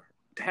Armor.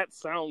 That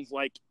sounds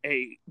like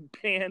a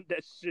band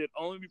that should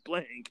only be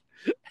playing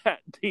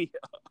at the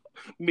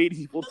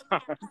medieval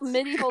times.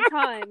 Medieval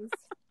times.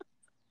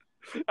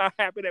 I'm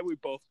happy that we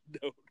both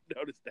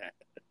noticed that.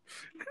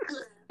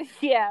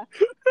 Yeah.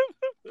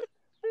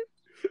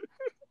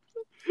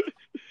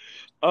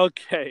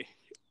 Okay.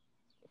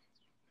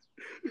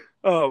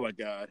 Oh my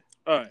God.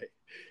 All right.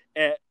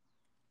 At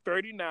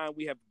 39,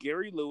 we have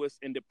Gary Lewis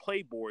and the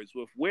Playboys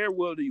with Where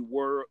Will the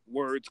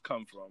Words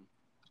Come From?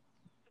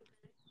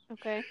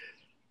 Okay.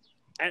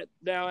 At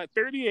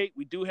 38,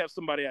 we do have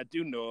somebody I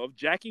do know of,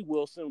 Jackie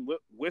Wilson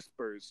with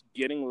Whispers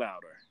Getting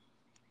Louder.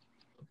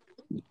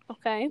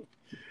 Okay.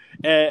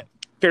 At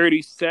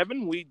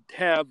 37, we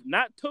have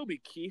not Toby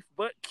Keith,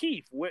 but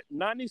Keith with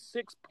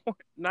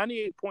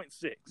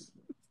 98.6.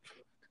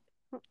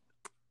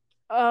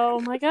 Oh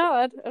my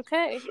God.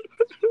 Okay.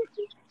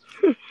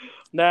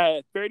 Now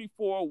at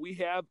 34, we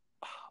have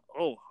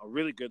a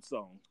really good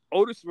song,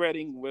 Otis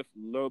Redding with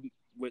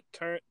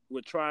Try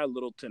a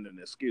Little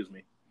Tenderness. Excuse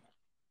me.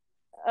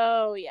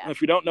 Oh yeah.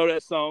 If you don't know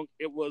that song,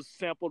 it was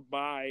sampled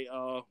by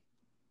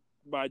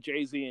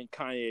Jay-Z and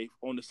Kanye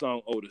on the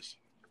song Otis.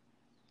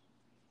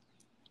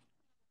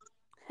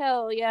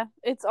 Hell yeah.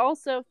 It's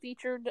also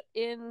featured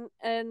in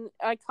an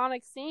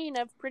iconic scene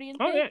of Pretty in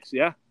Pink. Oh yes,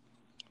 yeah.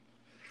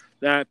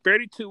 Now at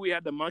 32, we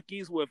had the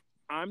Monkees with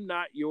I'm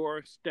Not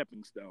Your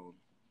Stepping Stone.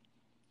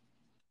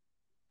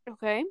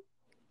 Okay.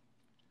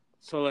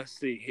 So let's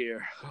see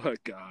here. Oh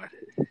God.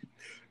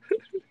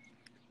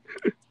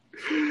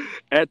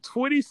 At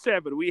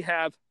 27, we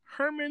have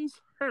Herman's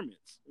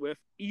Hermits with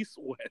East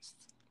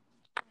West.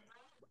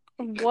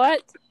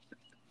 What?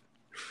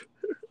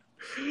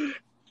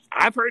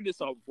 I've heard this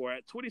song before.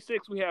 At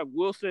 26, we have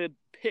Wilson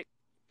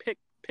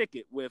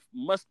Pickett with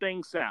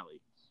Mustang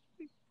Sally.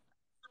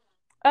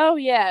 Oh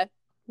yeah.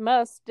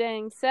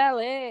 Mustang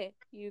Sally.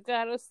 You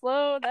gotta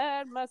slow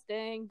that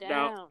Mustang down.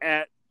 Now,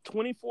 at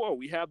 24,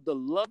 we have the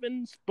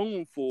Lovin'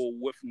 Spoonful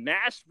with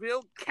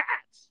Nashville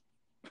Cats.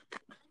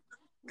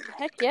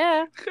 Heck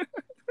yeah.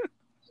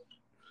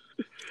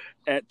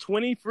 At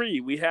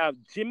 23, we have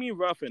Jimmy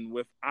Ruffin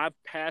with I've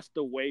Passed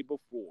Away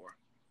Before.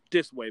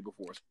 This Way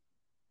Before.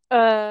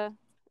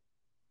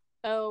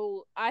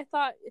 Oh, I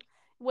thought.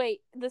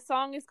 Wait, the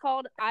song is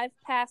called I've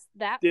Passed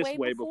That This Way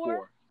Way Before?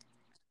 Before.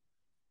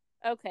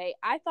 Okay,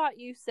 I thought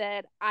you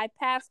said I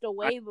passed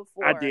away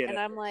before. I did. And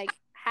I'm like,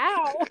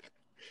 how?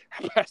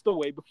 I passed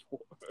away before.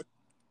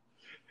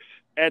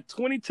 At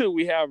 22,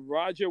 we have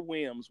Roger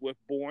Williams with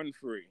Born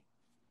Free.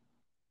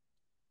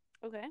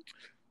 Okay.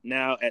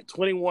 Now, at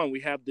 21,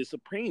 we have the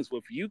Supremes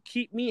with You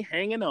Keep Me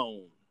Hanging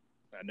On.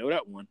 I know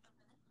that one.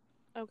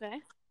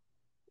 Okay.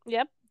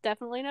 Yep,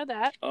 definitely know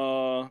that.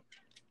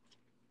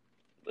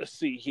 Let's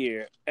see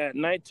here. At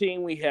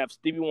 19, we have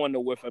Stevie Wonder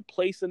with A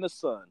Place in the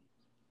Sun.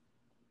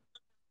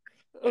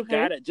 A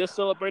guy that just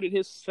celebrated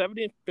his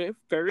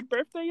 73rd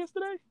birthday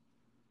yesterday.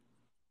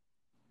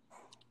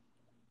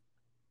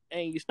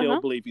 And you still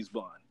believe he's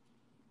blind.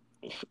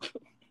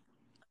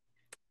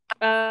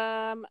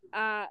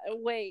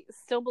 Wait,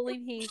 still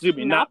believe he's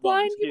not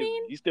blind, you mean?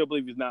 mean? You still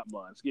believe he's not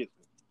blind. Excuse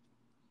me.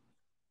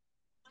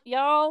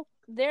 Y'all,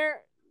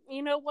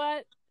 you know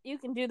what? You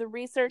can do the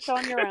research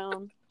on your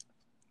own.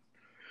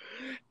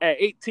 At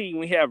 18,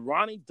 we have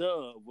Ronnie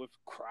Dove with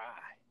Cry.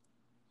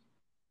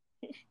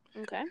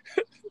 Okay.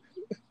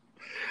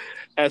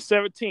 At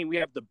 17, we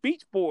have the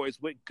Beach Boys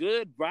with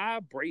Good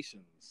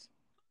Vibrations.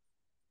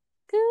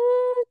 Good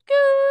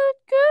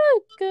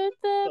vibrations.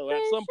 So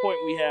at some point,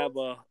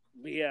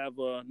 we have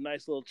a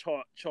nice little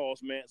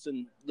Charles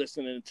Manson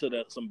listening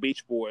to some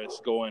Beach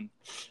Boys going,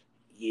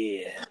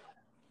 yeah,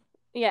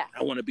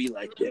 I want to be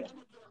like that.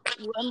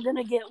 I'm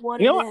gonna get one.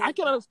 You know what? I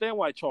can understand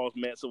why Charles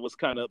Manson was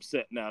kind of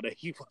upset now that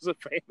he wasn't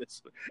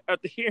famous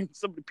after hearing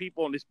some of the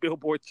people on his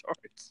Billboard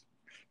charts.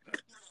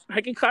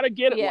 I can kind of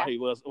get it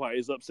why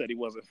he's upset he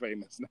wasn't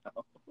famous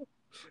now.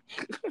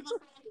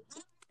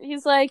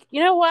 He's like,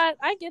 you know what?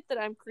 I get that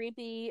I'm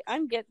creepy.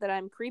 I get that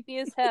I'm creepy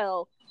as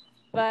hell,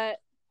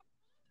 but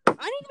I need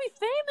to be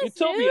famous. You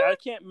told me I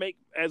can't make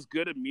as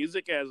good of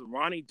music as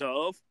Ronnie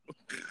Dove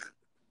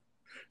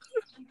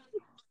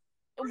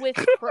with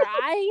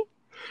Cry.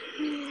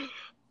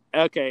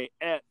 Okay,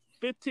 at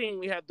 15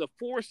 we have the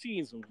Four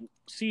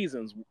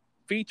Seasons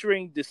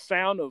featuring the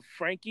sound of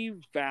Frankie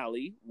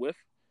Valli with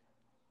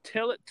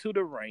Tell It to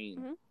the Rain.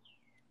 Mm-hmm.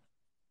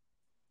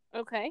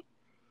 Okay.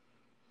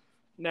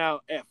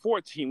 Now at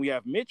 14 we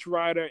have Mitch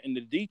Ryder and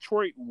the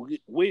Detroit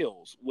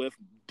Wheels with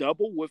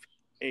Double with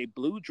a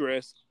Blue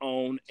Dress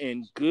On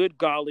and Good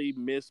Golly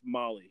Miss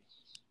Molly.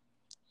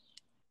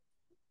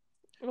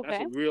 Okay.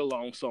 That's a real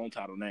long song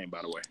title name,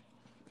 by the way.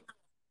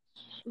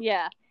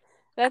 Yeah.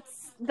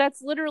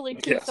 That's literally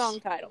two song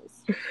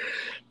titles.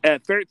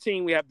 At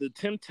 13, we have the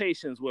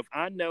Temptations with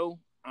I Know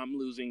I'm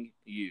Losing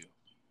You.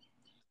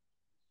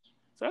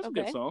 So that's a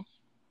good song.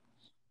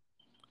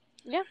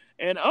 Yeah.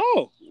 And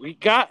we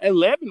got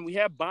 11. We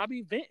have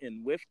Bobby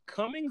Vinton with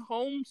Coming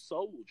Home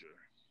Soldier.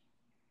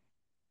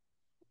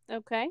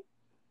 Okay.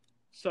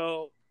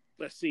 So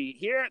let's see.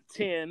 Here at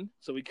 10,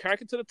 so we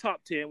crack it to the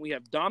top 10. We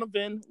have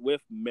Donovan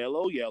with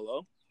Mellow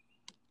Yellow.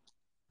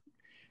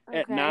 Okay.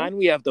 At 9,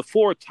 we have the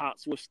Four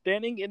Tops with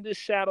Standing in the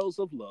Shadows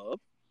of Love.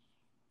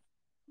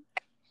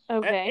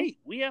 Okay. At 8,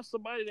 we have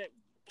somebody that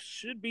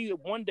should be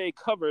one day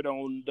covered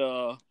on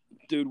the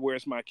Dude,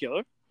 Where's My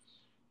Killer?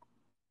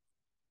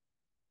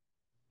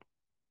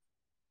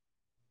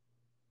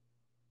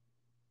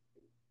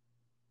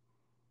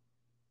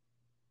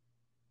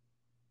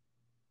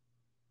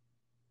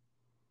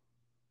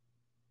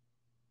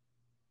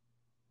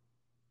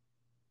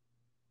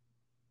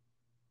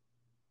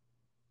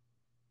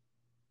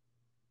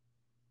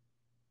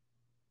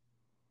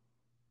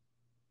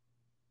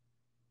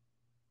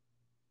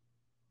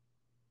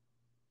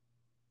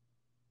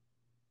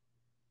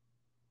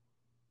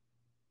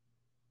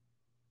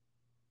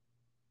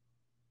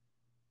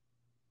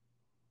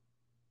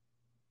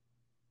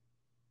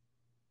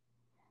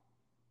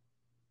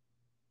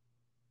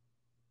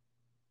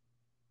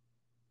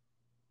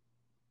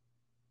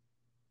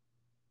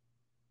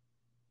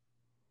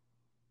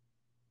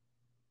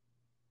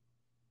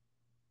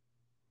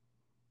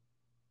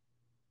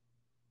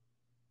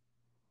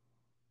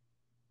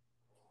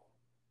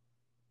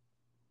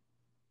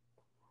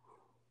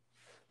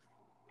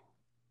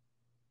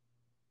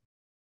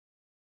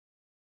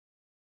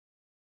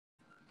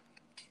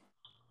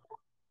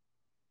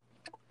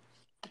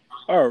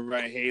 All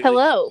right, Haley.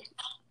 Hello.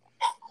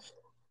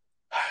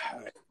 All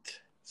right.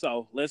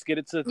 So let's get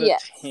it to the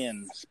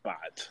 10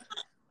 spot.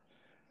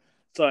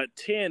 So at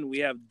 10, we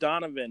have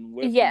Donovan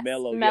with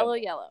Mellow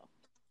Yellow.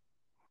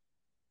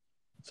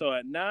 So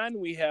at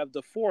 9, we have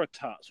the Four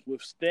Tops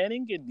with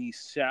Standing in the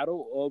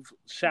Shadows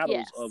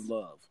of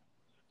Love.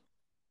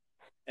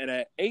 And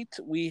at 8,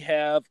 we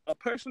have a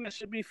person that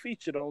should be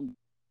featured on.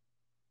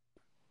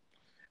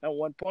 At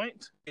one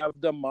point, we have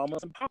the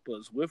Mamas and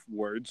Papas with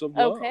Words of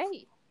Love.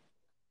 Okay.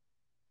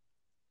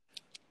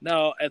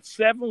 Now, at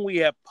 7, we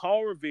have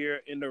Paul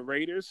Revere in the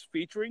Raiders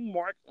featuring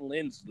Mark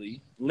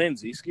Lindsay,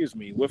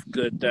 with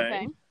Good Day.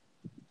 Okay.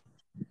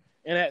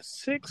 And at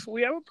 6,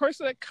 we have a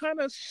person that kind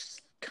of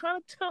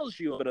tells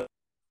you about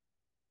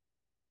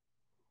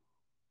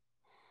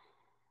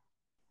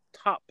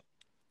top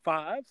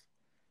 5.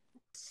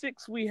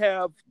 6, we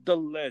have the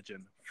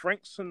legend,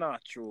 Frank Sinatra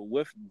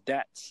with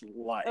That's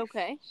Life.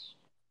 Okay.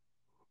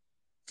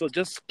 So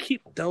just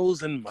keep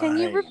those in mind. Can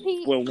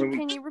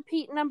you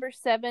repeat number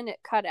 7? It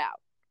cut out.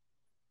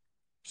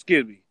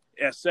 Excuse me.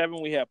 At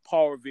 7, we have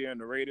Paul Revere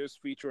and the Raiders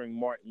featuring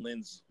Martin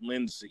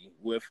Lindsay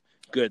with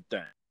Good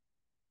Thing.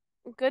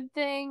 Good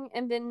Thing,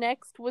 and then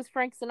next was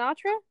Frank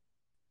Sinatra?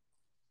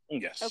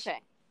 Yes. Okay.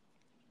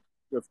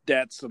 With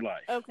That's the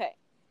Life. Okay.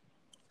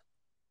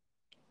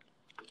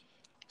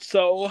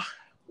 So,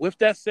 with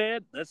that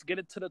said, let's get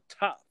it to the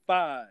top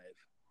 5.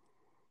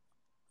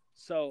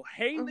 So,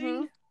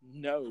 Haley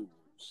knows.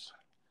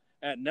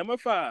 At number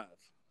 5,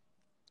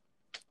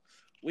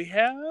 we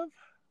have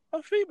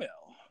a female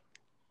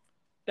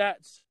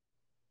that's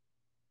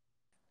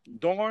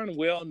darn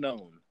well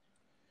known.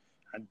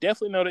 I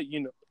definitely know that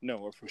you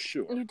know her for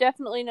sure. You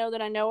definitely know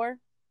that I know her?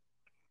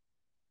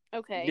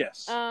 Okay.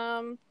 Yes.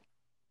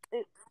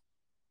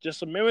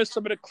 Just remember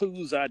some of the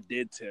clues I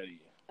did tell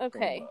you.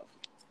 Okay.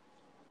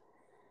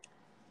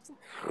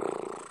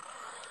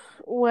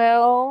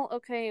 Well,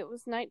 okay, it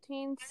was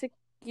 19.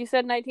 You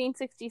said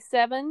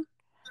 1967.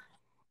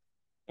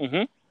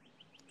 Mm-hmm.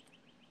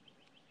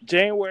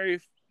 January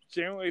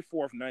 4th,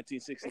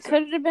 1967.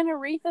 Could it have been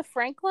Aretha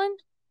Franklin?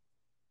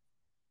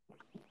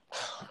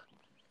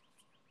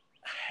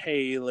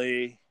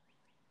 Haley,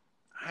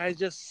 I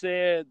just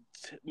said,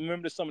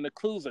 remember some of the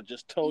clues I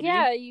just told you?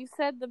 Yeah, you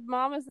said the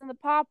Mamas and the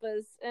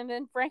Papas, and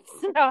then Frank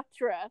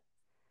Sinatra.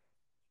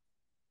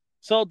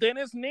 So then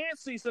it's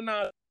Nancy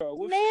Sinatra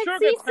with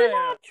Nancy Sugar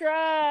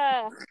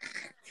Sinatra!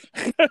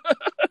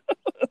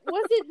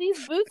 Was it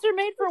These Boots Are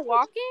Made for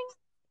Walking?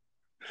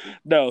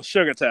 No,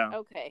 Sugar Town.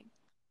 Okay.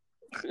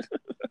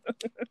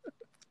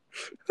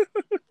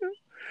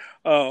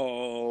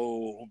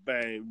 Oh,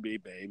 baby.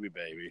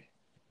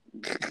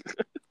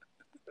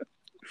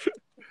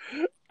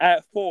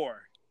 At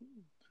 4,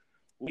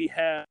 we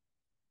have.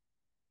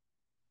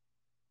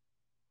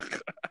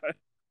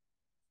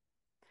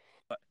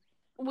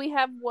 We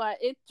have what?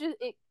 It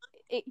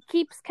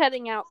keeps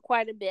cutting out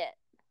quite a bit.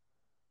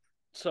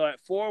 So at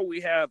 4,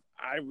 we have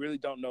I really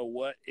don't know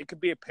what. It could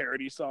be a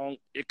parody song.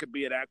 It could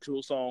be an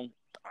actual song.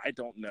 I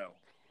don't know.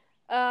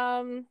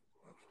 I'm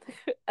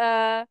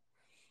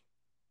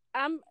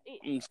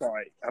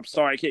sorry. I'm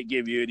sorry I can't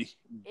give you any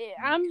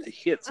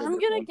hits. I'm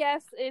gonna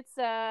guess it's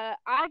I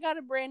Got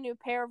a Brand New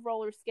Pair of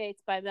Roller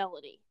Skates by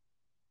Melody.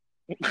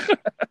 Is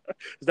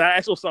that an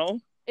actual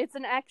song? It's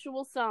an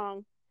actual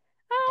song.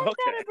 I've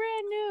got a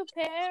brand new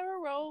pair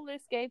of roller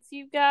skates.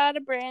 You've got a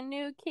brand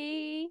new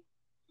key.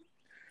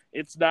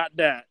 It's not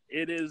that.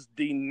 It is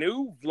the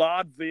New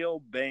Vaudeville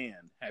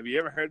Band. Have you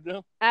ever heard of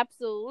them?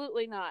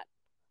 Absolutely not.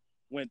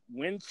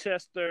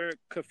 Winchester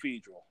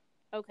Cathedral.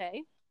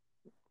 Okay.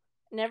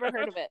 Never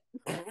heard of it.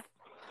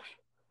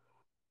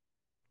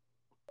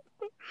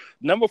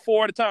 Number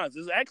 4 at the Times.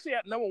 It's actually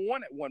at number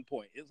 1 at one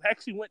point. It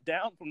actually went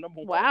down from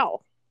number 1.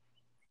 Wow.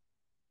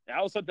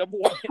 That was a number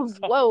 1 hit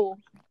song. Whoa.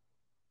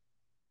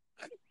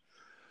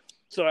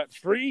 So at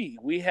 3,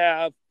 we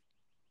have,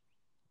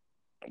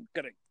 I'm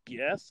going to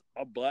guess,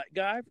 a black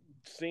guy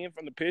singing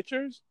from the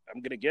pictures.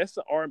 I'm going to guess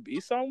an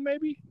R&B song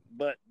maybe,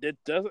 but it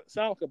doesn't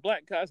sound like a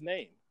black guy's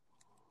name.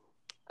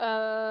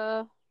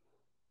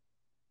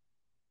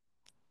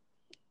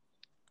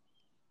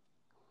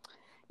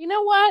 You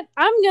know what?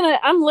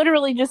 I'm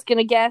literally just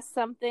gonna guess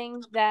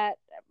something that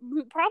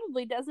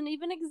probably doesn't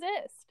even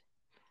exist.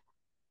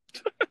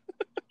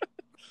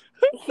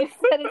 You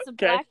said it's a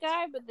black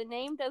guy, but the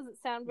name doesn't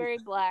sound very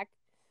black.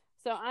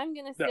 So I'm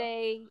gonna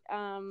say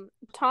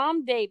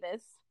Tom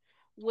Davis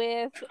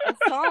with a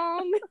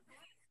song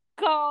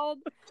called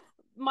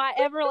 "My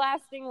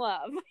Everlasting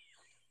Love."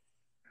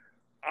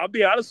 I'll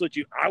be honest with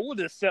you. I would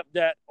accept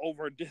that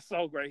over this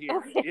song right here.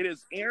 Okay. It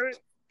is Aaron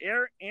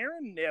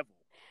Neville.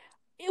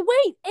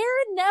 Wait,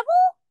 Aaron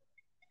Neville?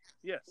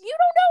 Yes. You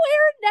don't know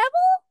Aaron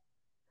Neville?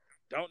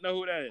 Don't know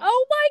who that is.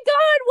 Oh my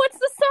God, what's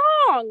the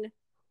song?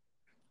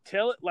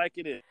 Tell it like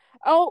it is.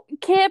 Oh,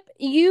 Kip,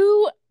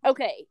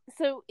 okay,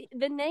 so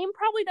the name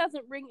probably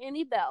doesn't ring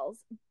any bells,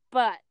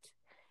 but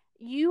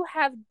you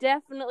have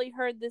definitely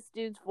heard this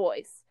dude's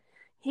voice.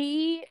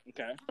 He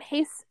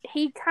has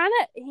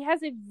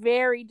a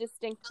very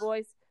distinct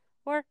voice.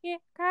 Working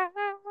like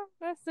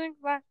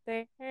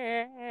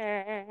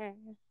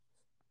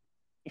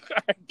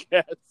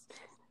this.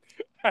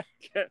 I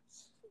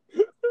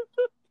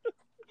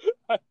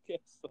guess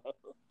so.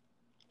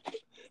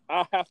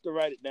 I'll have to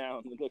write it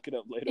down and look it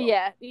up later.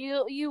 Yeah,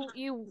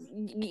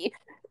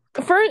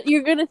 first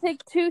you're gonna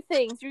think two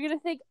things. You're gonna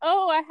think,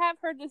 "Oh, I have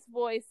heard this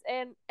voice,"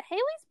 and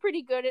Haley's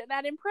pretty good at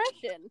that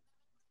impression.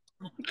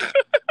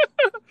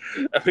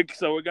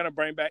 So we're gonna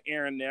bring back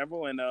Aaron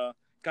Neville and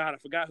God, I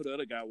forgot who the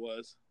other guy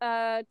was.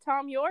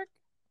 Tom York.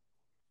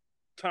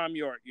 Tom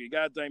York. You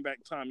gotta bring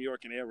back Tom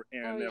York and Aaron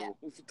Neville.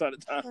 Yeah.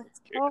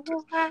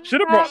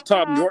 Should have brought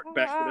Tom York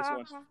back for this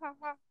one.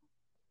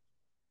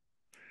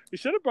 You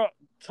should have brought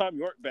Tom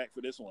York back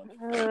for this one.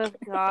 Oh,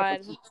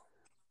 God.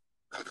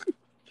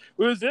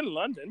 We was in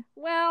London.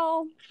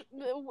 Well,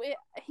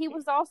 he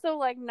was also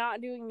like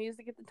not doing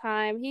music at the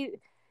time.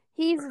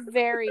 He's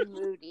very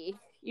moody.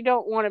 You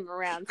don't want him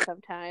around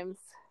sometimes.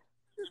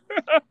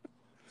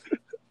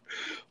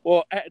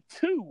 Well, at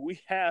 2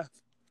 we have.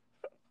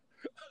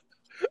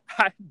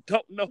 I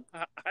don't know.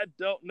 I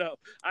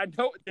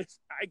know this.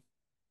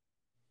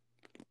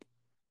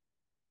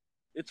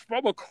 It's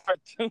from a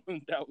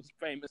cartoon that was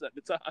famous at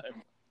the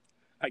time,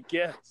 I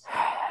guess.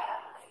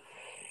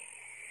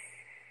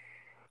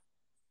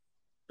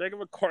 Think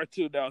of a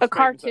cartoon that was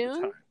famous at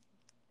the time.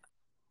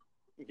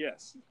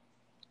 Yes.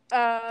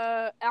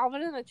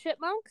 Alvin and the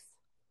Chipmunks?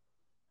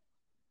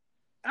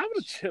 Alvin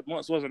and the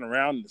Chipmunks wasn't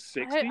around in the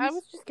 60s. I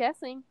was just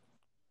guessing.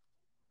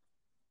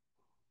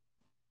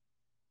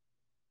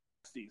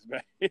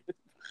 Man.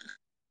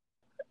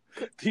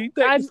 Do you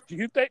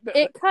think that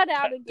it cut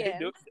out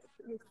again?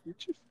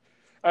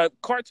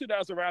 Cartoon that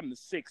was around in the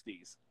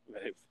 60s.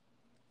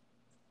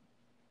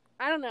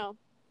 I don't know.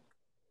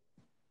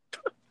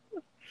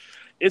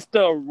 It's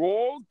the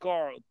Royal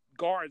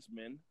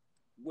Guardsmen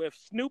with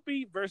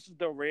Snoopy versus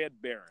the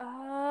Red Baron.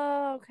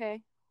 Oh,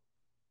 okay.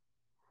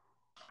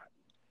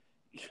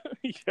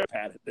 You're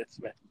bad at this,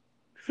 man.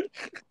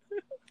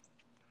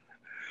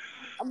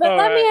 But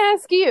let me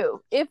ask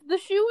you, if the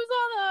shoe was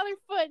on the other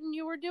foot and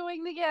you were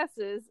doing the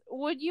guesses,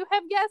 would you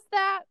have guessed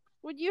that?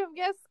 Would you have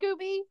guessed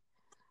Scooby?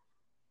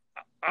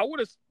 I would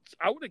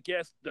have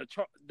guessed the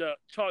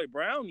Charlie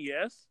Brown,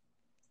 yes.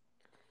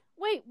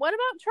 Wait, what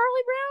about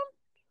Charlie Brown?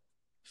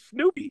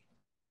 Snoopy.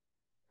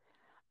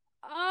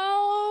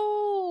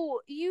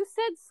 Oh, you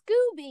said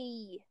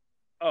Scooby.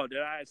 Oh,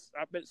 did I?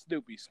 I meant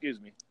Snoopy. Excuse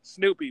me.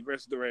 Snoopy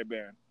versus the Red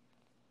Baron.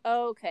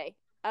 Okay.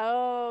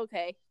 I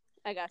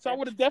got you. So I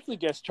would have definitely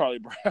guessed Charlie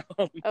Brown.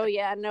 Oh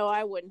yeah, no,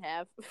 I wouldn't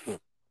have.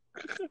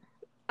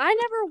 I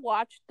never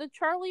watched the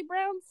Charlie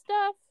Brown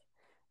stuff.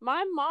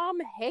 My mom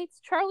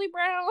hates Charlie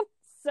Brown,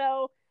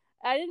 so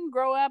I didn't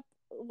grow up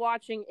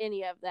watching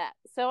any of that.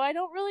 So I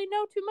don't really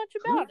know too much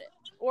about it,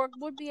 or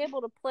would be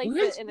able to place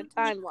it in a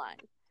timeline.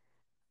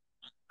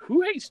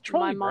 Who hates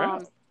Charlie Brown? My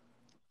mom.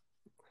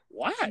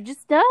 Why? She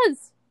just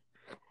does.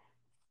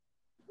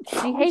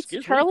 She hates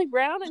Charlie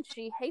Brown, and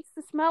she hates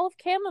the smell of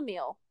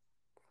chamomile.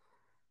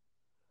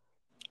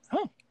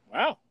 Oh,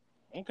 wow.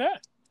 Okay.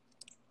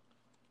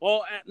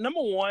 Well, at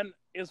number one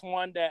is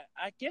one that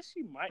I guess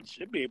you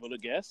should be able to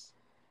guess.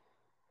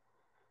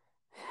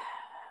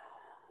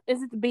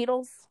 Is it the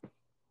Beatles?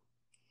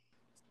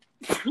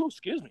 Oh,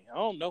 excuse me. I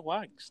don't know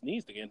why I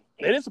sneezed again.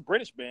 It is a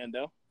British band,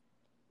 though.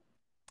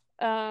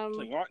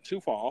 So you aren't too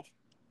far off.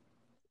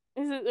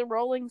 Is it the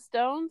Rolling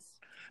Stones?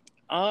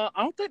 I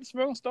don't think the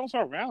Rolling Stones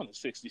are around in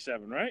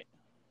 '67, right?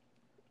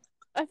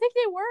 I think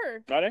they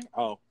were. Are they?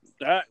 Oh,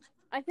 that.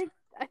 I think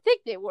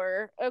they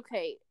were.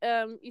 Okay.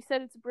 You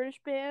said it's a British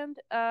band.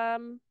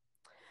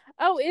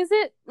 Oh, is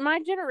it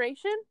My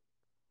Generation?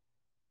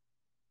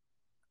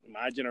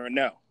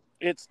 No.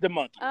 It's the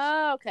Monkees.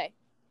 Oh, okay.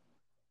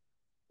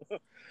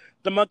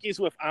 The Monkees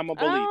with I'm a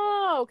Believer.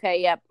 Oh,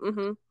 okay. Yep.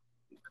 Mm-hmm.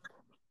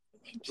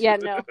 Yeah,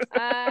 no.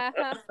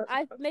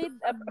 I made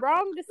a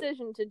wrong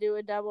decision to do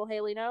a double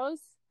Haley Nose.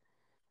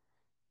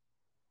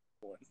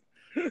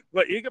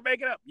 But you can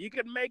make it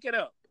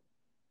up.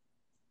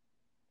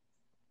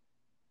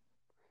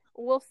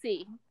 We'll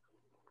see.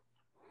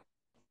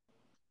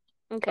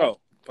 Okay. Oh,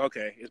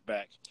 okay. It's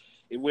back.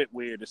 It went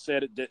weird. It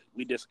said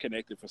we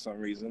disconnected for some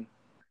reason.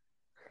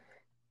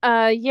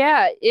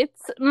 Yeah,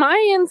 it's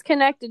my end's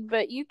connected,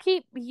 but you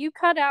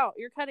cut out.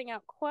 You're cutting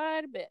out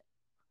quite a bit.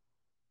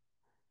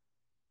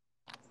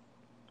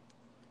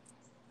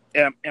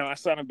 Am I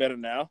sounding better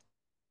now?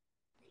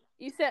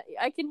 You said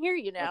I can hear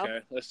you now. Okay,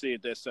 let's see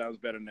if that sounds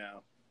better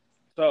now.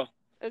 So,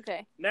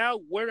 okay. Now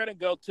we're gonna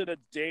go to the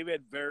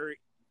David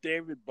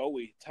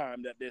Bowie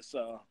time that this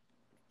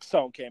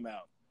song came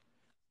out.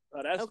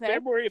 That's okay.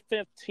 February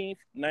 15th,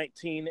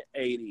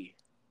 1980.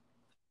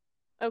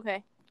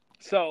 Okay.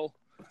 So,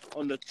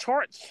 on the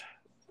charts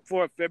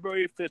for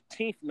February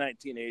 15th,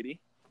 1980,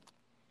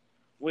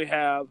 we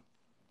have,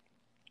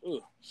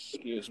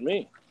 excuse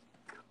me.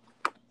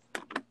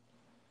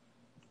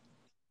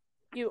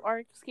 You are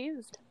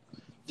excused.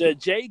 The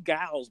J.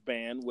 Giles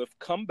Band with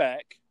Come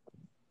Back.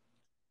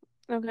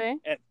 Okay.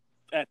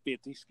 At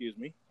 50, excuse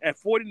me. At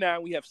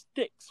 49, we have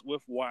Styx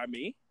with Why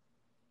Me.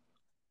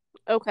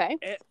 Okay.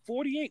 At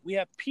 48, we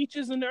have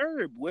Peaches and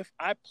Herb with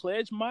I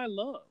Pledge My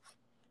Love.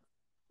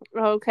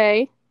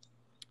 Okay.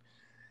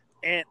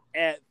 And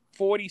at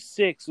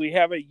 46, we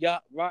have a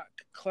yacht rock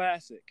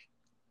classic,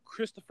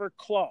 Christopher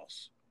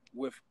Claus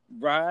with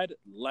Ride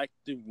Like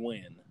the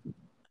Wind.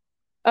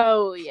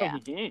 Oh, yeah.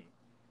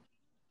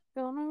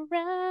 Gonna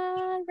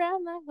ride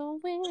like the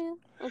wind.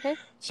 Okay.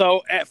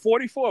 So at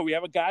 44, we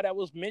have a guy that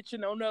was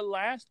mentioned on the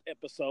last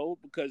episode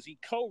because he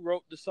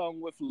co-wrote the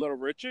song with Little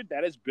Richard.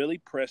 That is Billy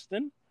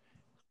Preston.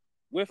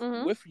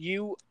 With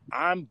You,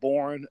 I'm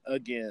Born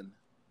Again.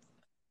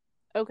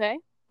 Okay.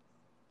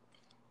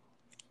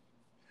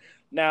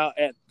 Now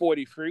at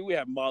 43, we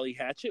have Molly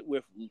Hatchet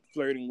with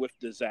Flirting with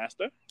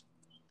Disaster.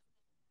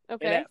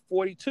 Okay. And at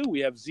 42,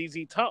 we have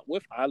ZZ Top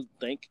with I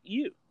Thank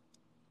You.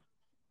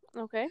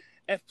 Okay.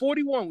 At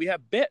 41, we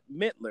have Bette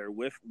Midler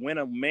with When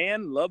a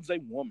Man Loves a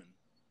Woman.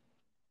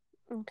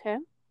 Okay.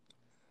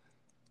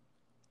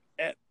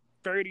 At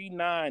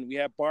 39, we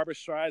have Barbra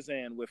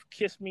Streisand with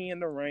Kiss Me in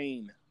the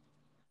Rain.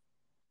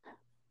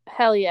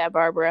 Hell yeah,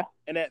 Barbara.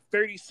 And at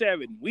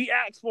 37, we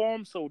asked for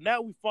him, so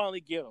now we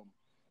finally get him.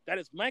 That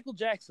is Michael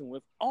Jackson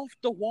with Off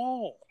the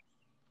Wall.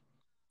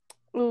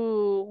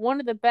 Ooh, one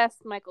of the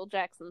best Michael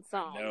Jackson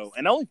songs. No,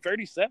 and only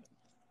 37.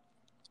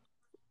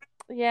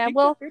 Yeah,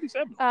 well,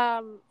 37.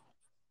 That's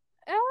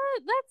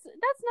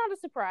not a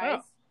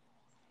surprise.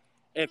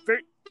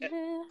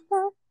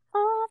 Oh.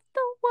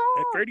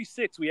 At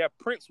 36, we have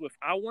Prince with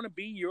I Want to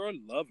Be Your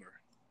Lover.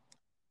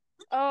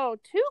 Oh,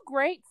 two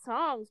great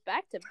songs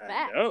back to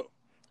back. I know.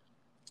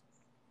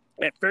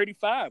 At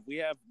 35, we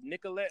have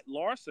Nicolette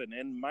Larson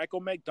and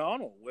Michael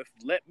McDonald with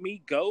Let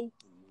Me Go,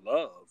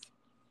 Love.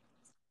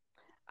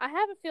 I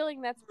have a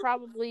feeling that's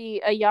probably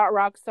a yacht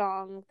rock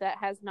song that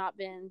has not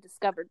been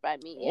discovered by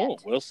me yet. Oh,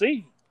 we'll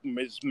see.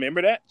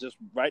 Remember that. Just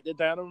write that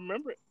down and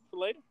remember it for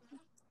later.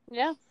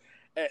 Yeah.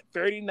 At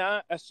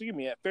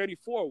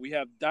 34, we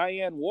have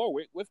Diane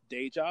Warwick with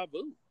Deja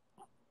Vu.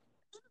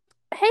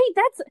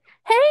 That's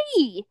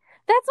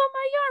on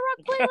my Yacht Rock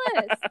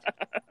playlist.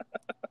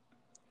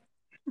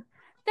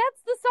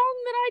 That's the song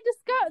that I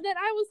discovered. That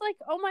I was like,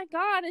 oh my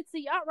god, it's a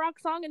Yacht Rock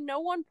song, and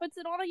no one puts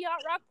it on a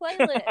Yacht Rock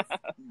playlist.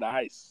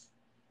 Nice.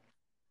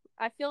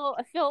 I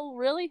feel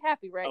really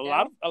happy right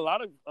now. A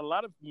lot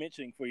of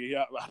mentioning for your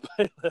Yacht Rock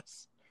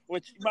playlist,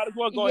 which you might as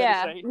well go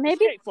ahead and say.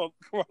 Maybe Escape from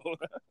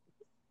Corona.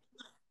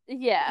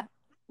 Yeah.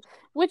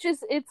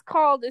 It's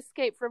called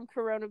Escape from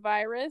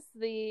Coronavirus,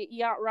 the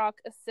Yacht Rock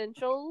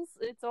Essentials.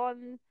 It's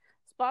on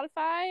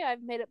Spotify.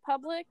 I've made it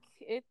public.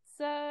 It's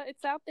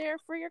out there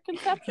for your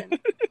consumption.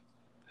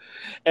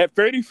 At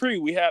 33,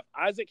 we have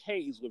Isaac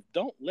Hayes with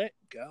Don't Let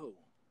Go.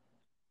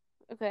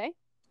 Okay.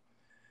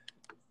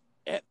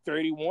 At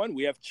 31,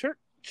 we have Chuck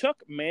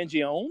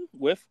Mangione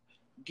with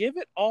Give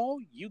It All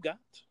You Got.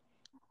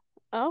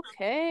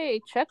 Okay,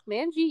 Chuck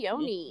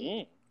Mangione.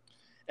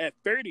 Mm-hmm. At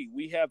 30,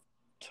 we have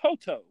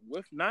Toto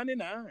with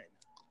 99.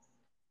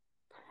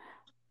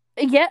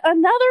 Yet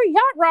another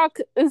Yacht Rock.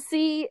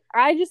 See,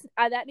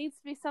 that needs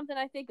to be something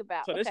I think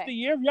about. So this is the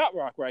year of Yacht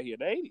Rock right here,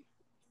 the 80s.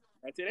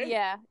 That's it.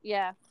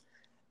 Yeah.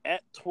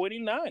 At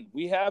 29,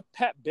 we have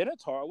Pat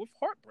Benatar with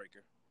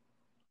Heartbreaker.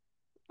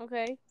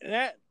 Okay. And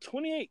at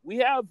 28, we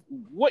have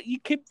what you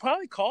could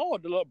probably call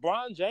the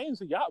LeBron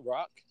James of Yacht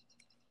Rock,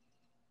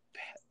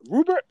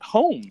 Rupert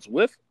Holmes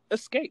with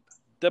Escape,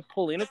 the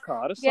Polina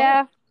Carter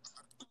song.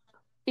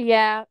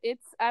 Yeah.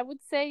 I would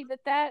say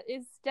that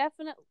is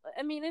definitely.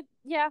 I mean,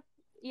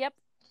 Yep.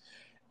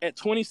 At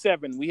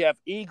 27, we have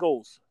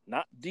Eagles,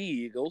 not the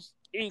Eagles,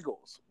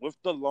 Eagles with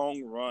The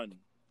Long Run.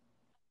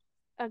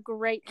 A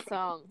great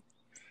song.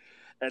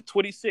 At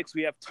 26,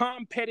 we have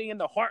Tom Petty and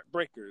the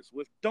Heartbreakers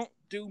with Don't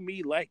Do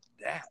Me Like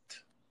That.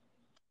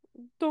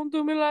 Don't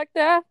do me like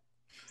that.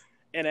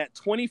 And at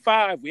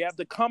 25, we have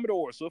the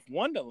Commodores with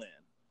Wonderland.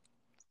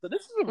 So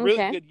this is a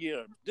really good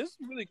year. This is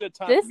a really good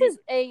time. This is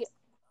a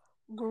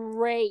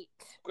great.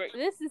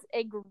 This is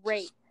a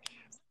great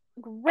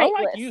Unlike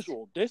list.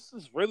 usual, this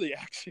is really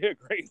actually a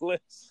great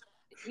list.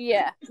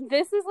 Yeah,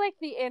 this is like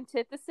the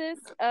antithesis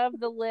of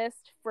the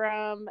list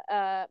from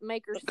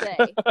Maker Say.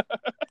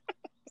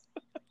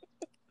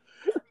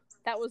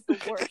 That was the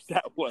worst.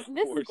 That was the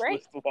worst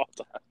list of all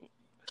time.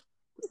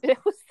 It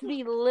was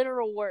the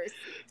literal worst.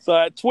 So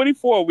at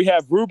 24, we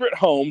have Rupert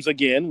Holmes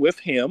again with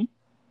Him.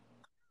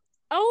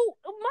 Oh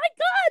my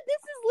God,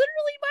 this is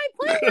literally my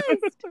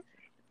playlist.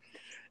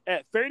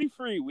 At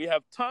 33, we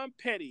have Tom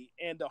Petty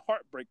and the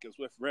Heartbreakers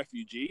with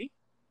Refugee.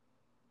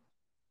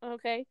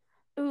 Okay.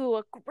 Ooh,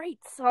 a great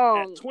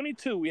song. At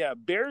 22, we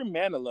have Barry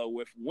Manilow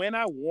with When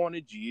I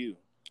Wanted You.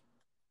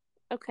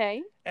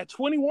 Okay. At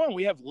 21,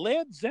 we have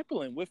Led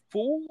Zeppelin with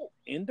Fool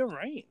in the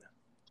Rain.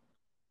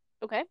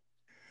 Okay.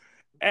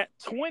 At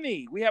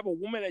 20, we have a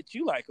woman that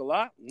you like a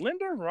lot,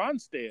 Linda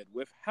Ronstadt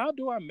with How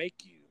Do I Make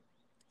You?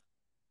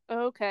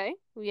 Okay.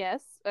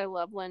 Yes, I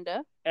love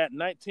Linda. At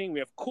 19, we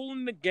have Kool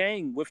and the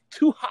Gang with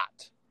Too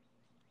Hot.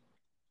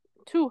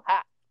 Too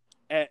Hot.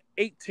 At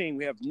 18,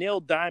 we have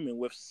Neil Diamond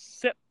with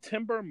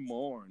September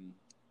Morn.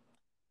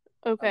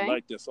 Okay. I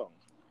like this song.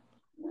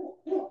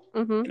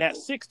 Mm-hmm. And at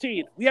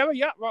 16, we have a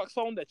Yacht Rock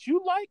song that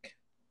you like,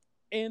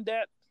 and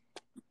that,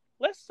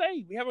 let's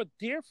say, we have a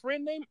dear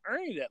friend named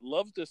Ernie that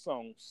loves this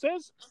song.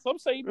 Some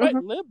say he might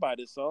live by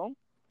this song.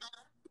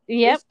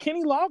 Yep. It's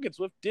Kenny Loggins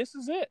with This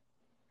Is It.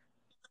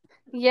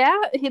 Yeah,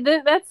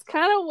 that's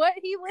kind of what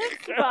he lives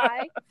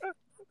by.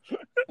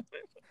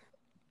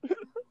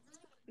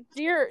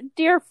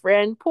 Dear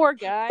friend, poor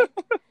guy.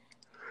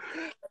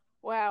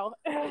 Wow.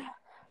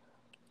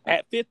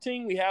 At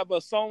 15, we have a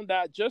song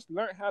that I just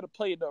learned how to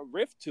play the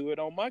riff to it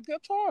on my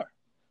guitar.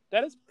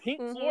 That is Pink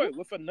Floyd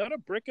with Another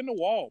Brick in the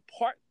Wall,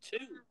 Part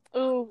 2.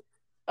 Ooh.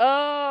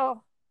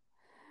 Oh.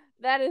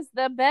 That is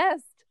the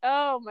best.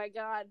 Oh my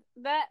God.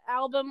 That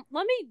album.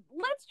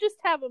 Let's just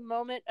have a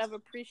moment of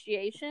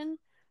appreciation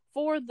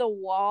for The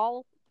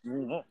Wall.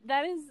 Mm-hmm.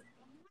 That is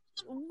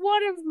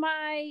one of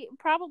my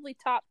probably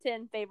top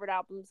 10 favorite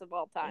albums of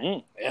all time.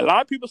 Mm. A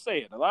lot of people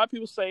say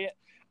it.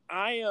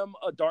 I am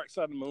a Dark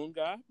Side of the Moon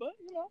guy, but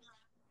you know.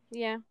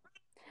 Yeah.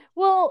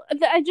 Well,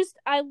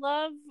 I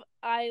love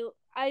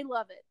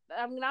it.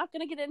 I'm not going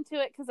to get into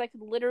it because I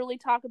could literally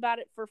talk about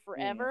it for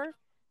forever.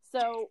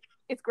 So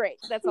it's great.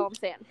 That's all I'm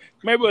saying.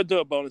 Maybe we'll do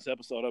a bonus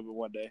episode of it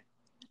one day.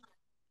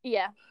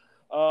 Yeah.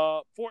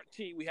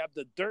 14, we have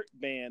the Dirt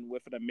Band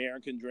with An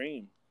American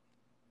Dream.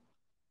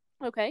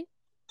 Okay.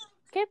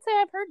 Can't say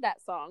I've heard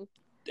that song.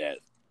 At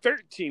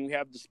 13, we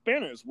have the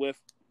Spinners with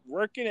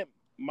Working It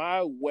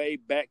My Way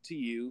Back to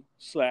You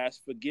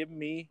 / Forgive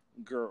Me,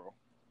 Girl.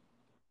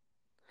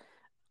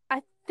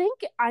 I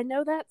think I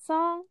know that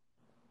song.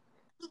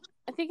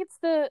 I think it's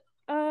the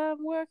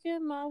I'm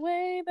working my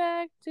way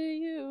back to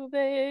you,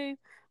 babe,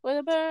 with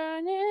a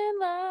burning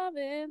love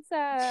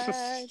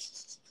inside.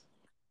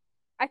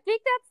 I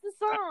think that's the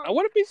song. I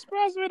wouldn't be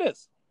surprised if it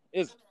is.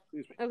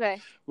 Excuse me.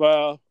 Okay.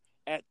 Well,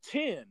 at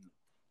 10,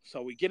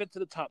 so we get into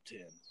the top 10.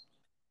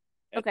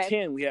 At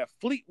 10, we have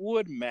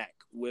Fleetwood Mac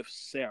with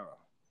Sarah.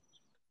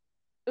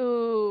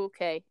 Ooh,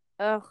 okay.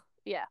 Oh,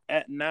 yeah.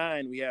 At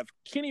 9, we have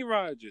Kenny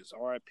Rogers,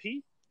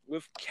 R.I.P.,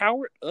 with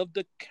Coward of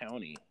the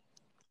County.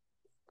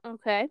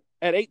 Okay.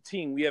 At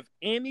 18, we have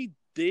Andy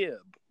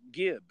Gibb,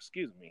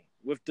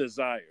 with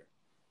Desire.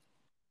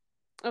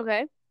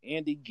 Okay.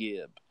 Andy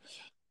Gibb.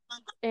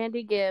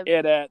 Andy Gibb.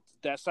 Yeah,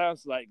 that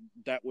sounds like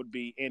that would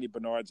be Andy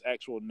Bernard's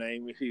actual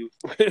name if he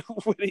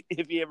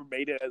ever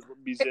made it as a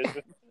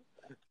musician.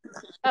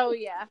 Oh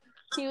yeah,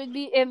 he would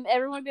be, and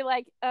everyone would be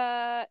like,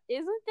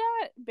 isn't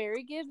that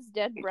Barry Gibb's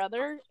dead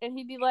brother?" And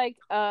he'd be like,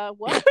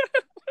 what?"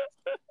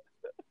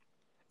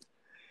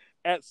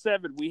 At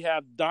 7, we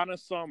have Donna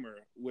Summer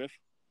with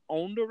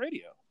On the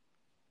Radio.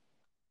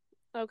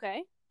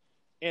 Okay.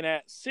 And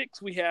at 6,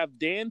 we have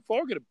Dan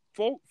Fogelberg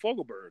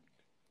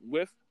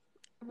with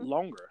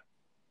Longer.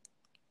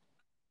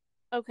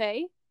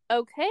 Okay.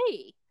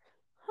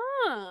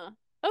 Huh.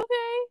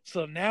 Okay.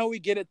 So now we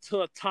get it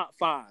to a top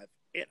 5.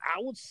 And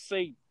I would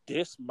say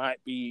this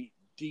might be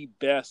the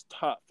best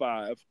top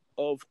 5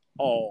 of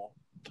all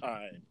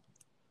time.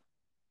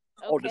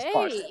 Okay. On this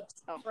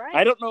podcast. All right.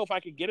 I don't know if I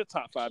could get a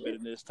top 5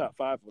 in this top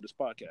 5 for this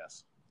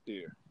podcast,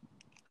 dear.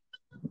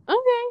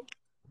 Okay.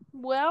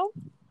 Well,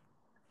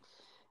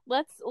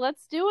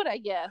 let's do it, I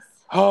guess.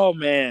 Oh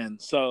man.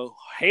 So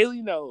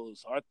Haley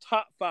knows our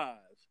top 5.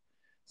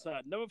 So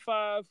at number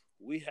 5,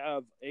 we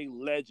have a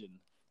legend,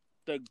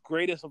 the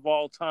greatest of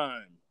all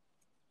time.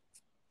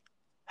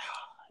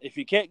 If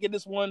you can't get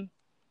this one,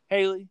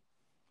 Haley,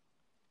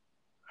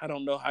 I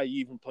don't know how you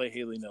even play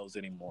Haley Knows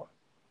anymore.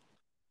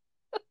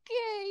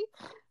 Okay.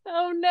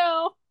 Oh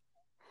no.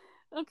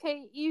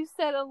 Okay, you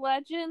said a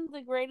legend,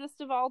 the greatest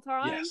of all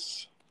time?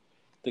 Yes.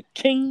 The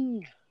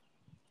king,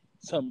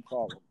 some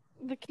call him.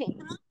 The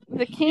king.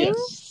 The king?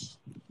 Yes.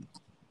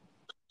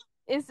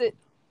 Is it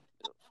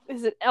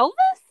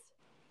Elvis?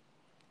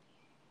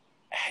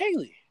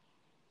 Haley.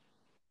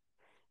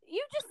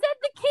 You just said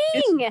the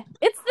king.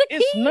 It's the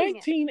king. It's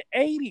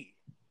 1980.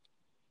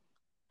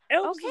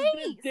 Elvis has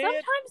been dead.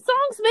 Sometimes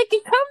songs make a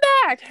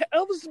comeback.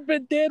 Elvis has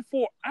been dead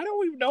for, I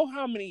don't even know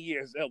how many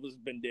years Elvis has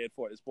been dead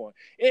for at this point.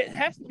 It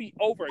has to be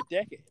over a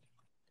decade.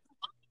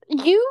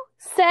 You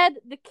said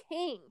the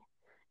king,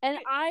 and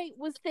I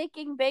was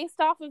thinking based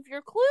off of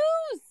your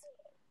clues.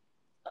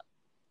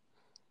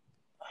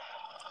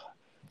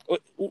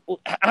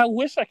 I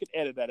wish I could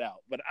edit that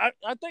out, but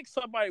I think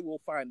somebody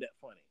will find that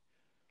funny.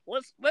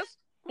 Let's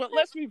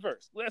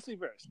reverse.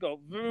 Go.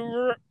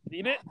 You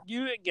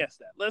didn't guess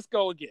that. Let's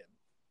go again.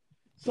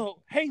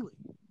 So Haley,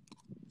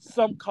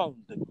 some call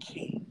him the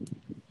king.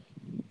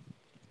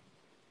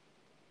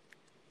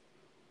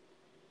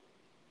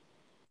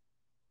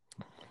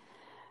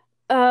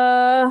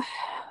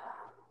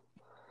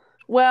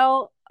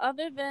 Well,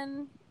 other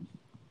than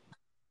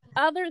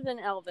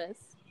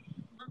Elvis,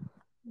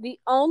 the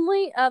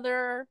only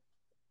other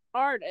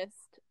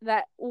artist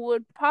that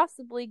would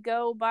possibly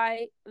go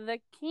by the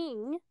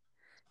king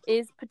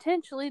is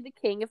potentially the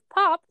king of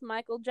pop,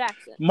 Michael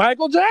Jackson.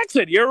 Michael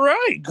Jackson, you're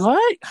right.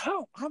 Great.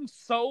 I'm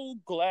so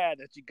glad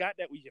that you got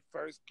that with your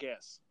first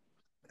guess.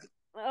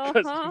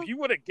 Because if you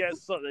would have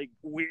guessed something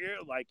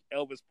weird like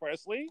Elvis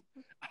Presley,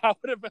 I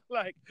would have been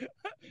like,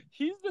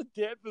 he's been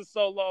dead for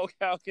so long,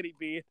 how can he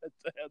be in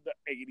the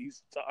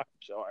 80s top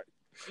chart?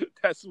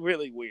 That's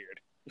really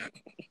weird.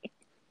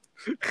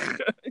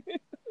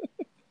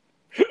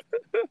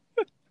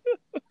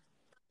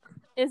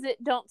 Is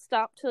it Don't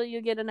Stop Till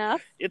You Get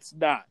Enough? It's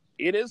not.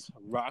 It is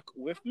Rock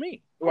With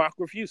Me. Rock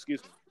With You,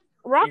 excuse me.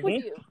 Rock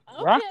With You.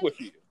 Okay. Rock With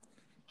You.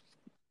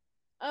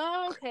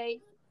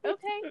 Okay.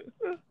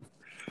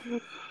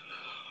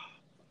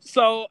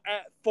 So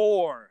at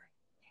 4,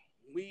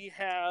 we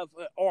have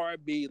an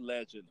R&B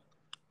legend.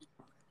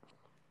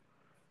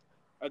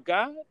 A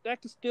guy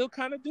that can still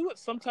kind of do it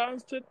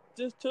sometimes to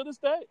this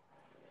day.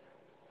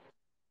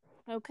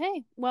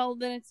 Okay. Well,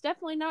 then it's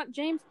definitely not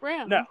James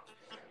Brown. No.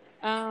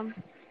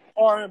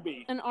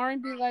 R&B. An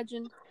R&B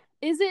legend.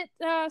 Is it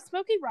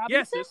Smokey Robinson?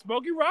 Yes, it's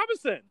Smokey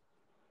Robinson.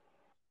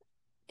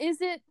 Is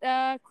it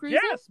Cruising?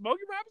 Yes,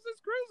 Smokey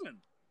Robinson's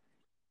Cruising.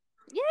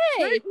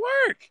 Yay! Great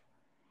work.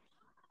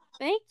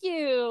 Thank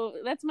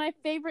you. That's my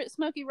favorite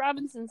Smokey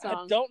Robinson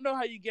song. I don't know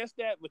how you guessed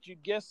that, but you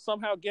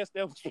somehow guessed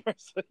Elvis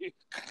Presley.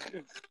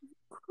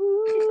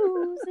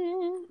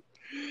 Cruising.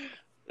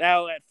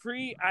 Now at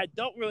 3, I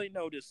don't really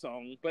know this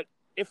song, but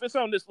if it's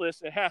on this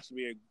list, it has to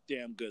be a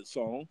damn good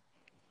song.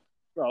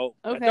 So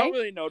okay. I don't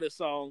really know this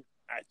song,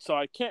 so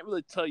I can't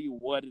really tell you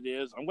what it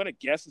is. I'm gonna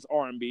guess it's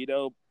R&B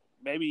though,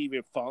 maybe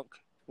even funk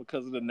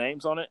because of the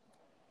names on it.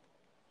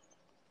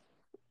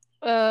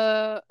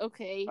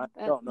 Okay. I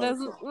don't know.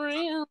 Doesn't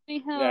really help.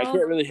 Yeah, I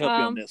can't really help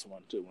you on this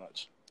one too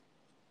much.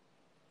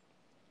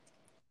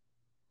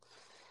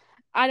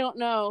 I don't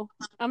know.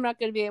 I'm not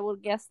going to be able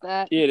to guess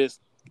that. It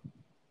is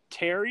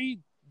Terry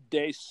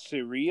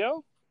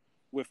DeCirio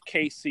with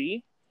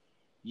KC.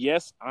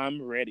 Yes,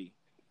 I'm ready.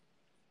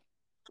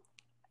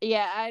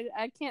 Yeah,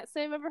 I can't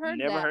say I've ever heard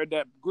that. Never heard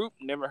that group,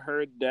 never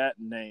heard that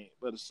name,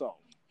 but a song.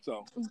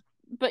 So,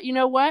 but you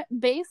know what?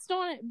 Based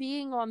on it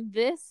being on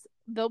this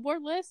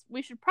Billboard list,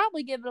 we should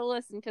probably give it a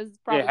listen because it's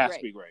probably great. It has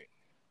to be great.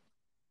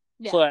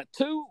 Yeah. So at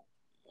 2,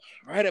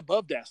 right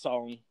above that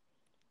song,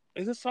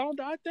 is a song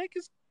that I think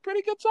is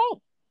pretty good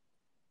song.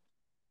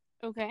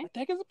 Okay. I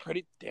think it's a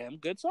pretty damn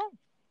good song.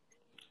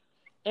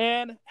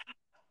 And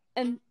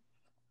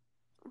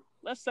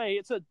let's say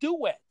it's a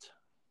duet.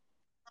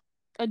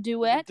 A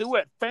duet?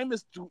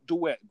 Famous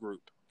duet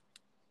group.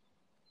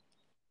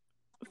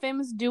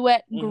 Famous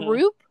duet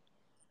group?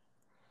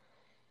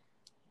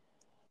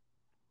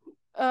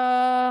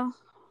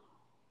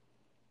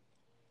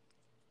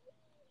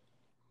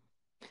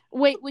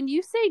 Wait, when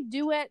you say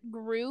duet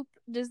group,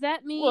 does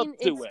that mean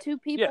it's two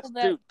people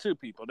two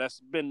people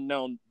that's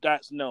known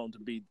to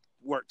be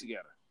worked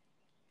together.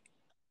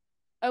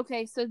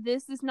 Okay, so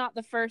this is not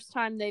the first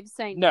time they've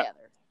sang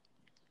together.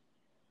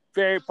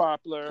 Very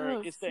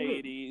popular. It's the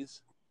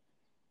 80s.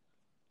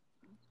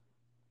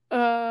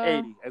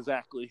 80,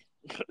 exactly.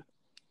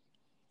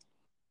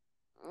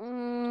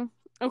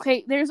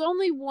 Okay, there's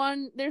only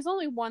one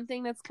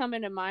thing that's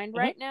coming to mind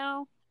right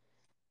now.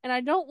 And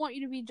I don't want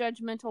you to be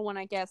judgmental when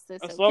I guess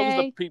this, as long as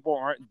the people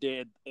aren't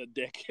dead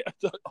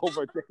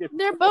over a decade.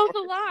 They're both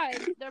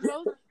alive. They're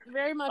both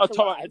very much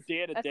alive.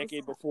 Dead a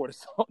decade before the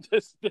song.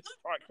 This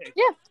part came.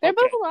 Yeah, they're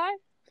both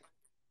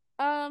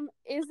alive.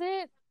 Is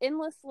it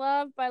Endless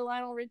Love by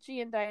Lionel Richie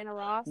and Diana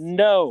Ross?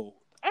 No.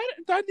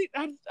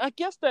 I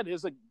guess that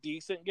is a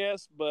decent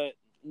guess, but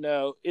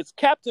no. It's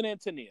Captain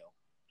and Tennille.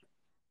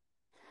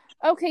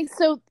 Okay,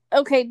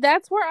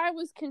 that's where I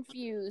was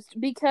confused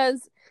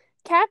because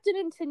Captain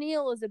and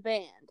Tennille is a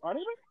band. Are they?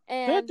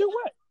 They're a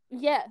duet.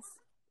 Yes.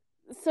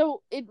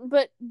 So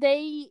but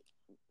they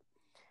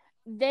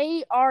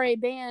are a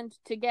band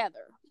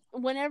together.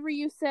 Whenever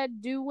you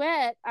said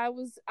duet,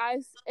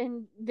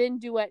 and then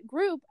duet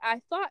group, I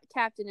thought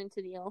Captain and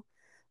Tennille.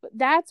 But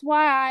that's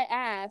why I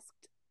asked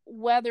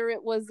whether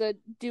it was a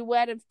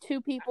duet of two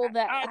people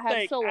that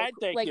have solo. I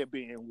think you're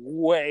being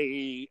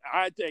way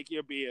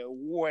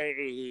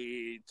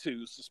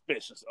too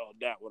suspicious on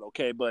that one,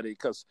 okay, buddy?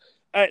 Because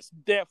it's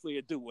definitely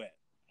a duet.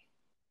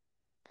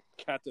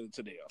 Captain and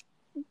Tennille.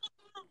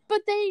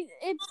 But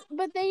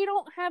they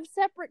don't have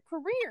separate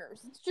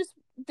careers. It's just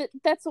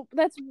that's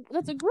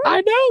a group.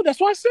 I know. That's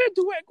why I said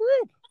duet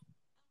group.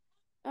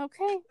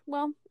 Okay.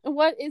 Well,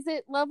 what is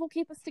it? Love Will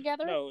Keep Us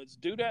Together? No, it's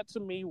Do That to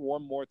Me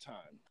One More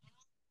Time.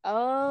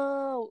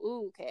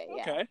 Oh, okay.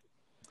 Yeah. Okay.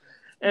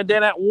 And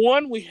then at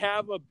 1, we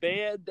have a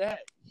band that,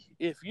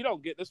 if you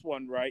don't get this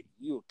one right,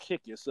 you'll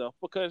kick yourself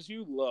because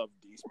you love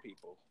these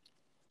people.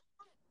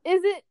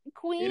 Is it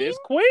Queen? It is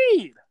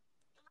Queen.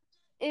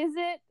 Is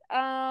it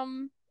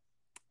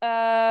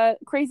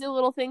Crazy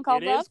Little Thing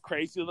Called Love? It is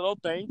Crazy Little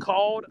Thing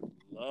Called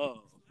Love.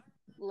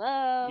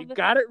 Love. You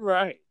got it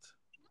right.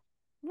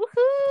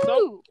 Woohoo!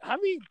 So, I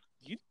mean,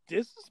 you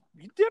did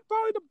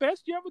probably the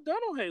best you ever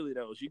done on Haley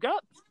Knows. You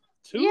got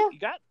 2. Yeah. You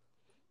got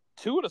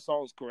 2 of the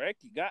songs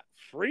correct. You got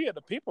 3 of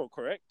the people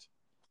correct.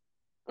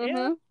 Mm-hmm.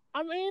 Yeah,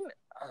 I mean,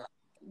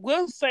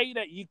 we'll say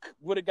that you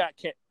would have got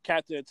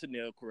Captain and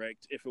Tennille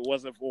correct if it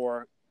wasn't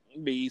for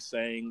me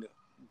saying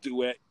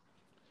duet.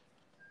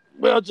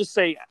 We'll just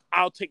say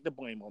I'll take the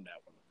blame on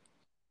that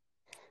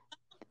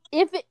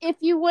one. If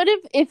you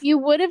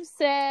would have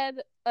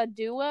said a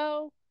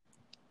duo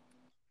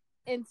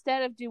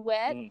instead of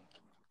duet,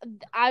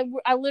 I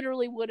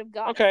literally would have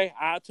got it. it.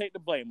 I'll take the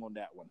blame on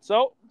that one.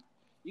 So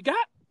you got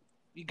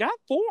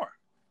 4.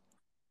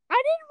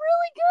 I did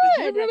really good.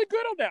 You did really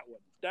good on that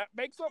one. That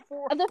makes up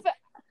for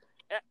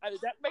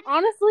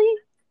honestly,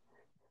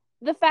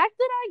 the fact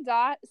that I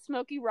got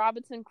Smokey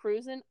Robinson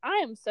Cruisin', I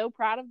am so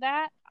proud of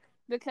that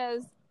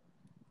because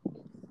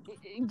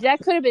that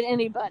could have been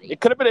anybody.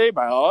 It could have been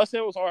anybody. All I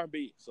said was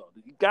R&B. So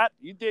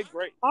you did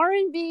great.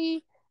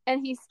 R&B,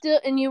 and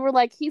you were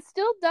like, he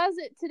still does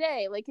it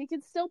today. Like he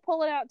could still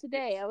pull it out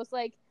today. I was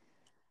like,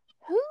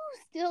 who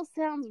still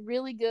sounds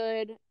really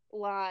good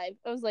live?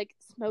 I was like,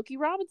 Smokey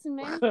Robinson,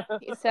 man.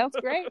 It sounds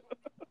great.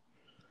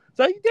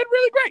 So you did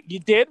really great. You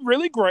did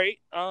really great.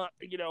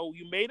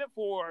 You made it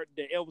for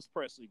the Elvis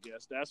Presley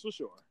guest, that's for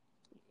sure.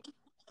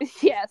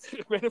 Yes.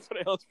 You made it for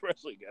the Elvis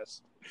Presley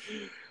guest.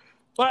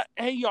 But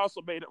hey, you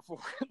also made it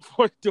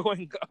for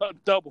doing a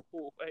double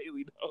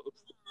Haley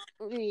Knows.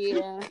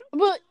 Yeah.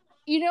 But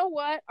you know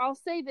what? I'll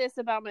say this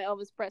about my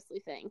Elvis Presley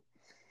thing.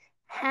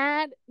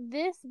 Had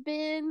this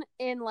been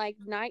in like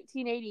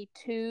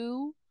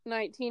 1982,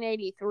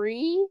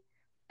 1983,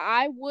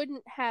 I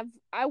wouldn't have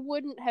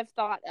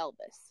thought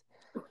Elvis.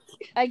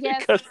 I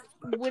guess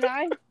when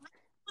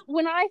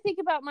I think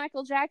about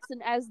Michael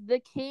Jackson as the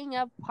king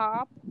of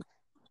pop,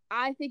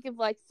 I think of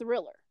like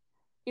Thriller.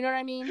 You know what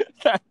I mean?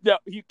 No,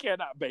 you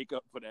cannot make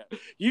up for that.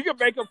 You can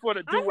make up for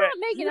the duet. I'm not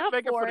making up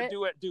for it. The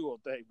duet duo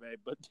thing, man.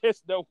 But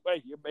there's no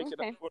way you're making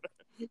up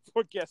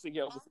for guessing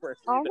Elvis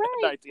Presley in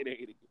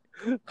 1980.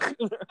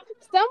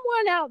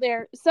 Someone out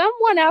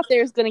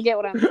there is going to get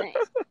what I'm saying.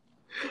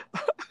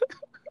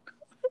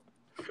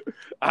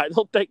 I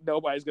don't think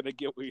nobody's going to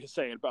get what you're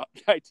saying about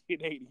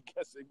 1980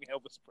 guessing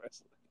Elvis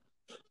Presley.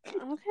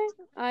 Okay.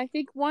 I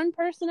think one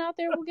person out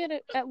there will get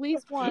it. At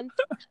least one.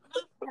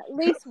 At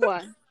least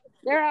one.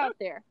 They're out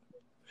there.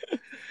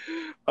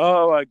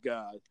 Oh, my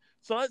God.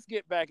 So let's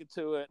get back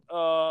into it.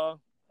 So,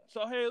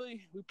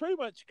 Haley, we pretty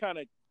much kind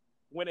of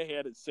went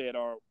ahead and said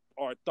our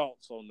our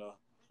thoughts on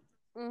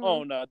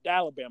the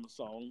Alabama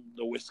song,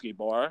 "The Whiskey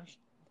Bar"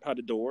 by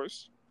The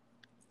Doors.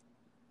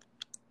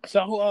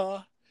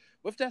 So,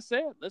 with that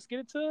said, let's get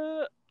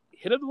into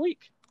hit of the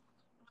week.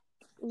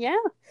 Yeah,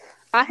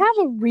 I have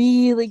a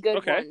really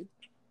good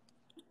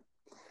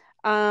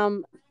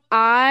one.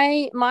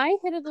 My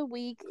hit of the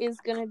week is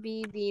gonna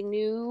be the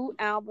new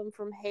album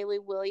from Hayley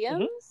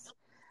Williams.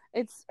 Mm-hmm.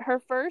 It's her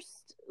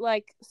first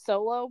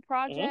solo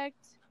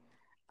project.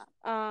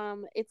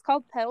 Mm-hmm. It's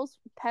called Petals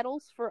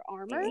for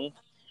Armor, mm-hmm.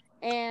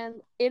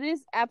 and it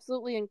is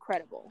absolutely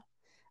incredible.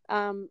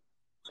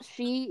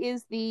 She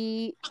is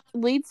the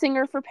lead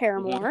singer for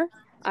Paramore. Mm-hmm.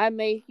 I'm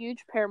a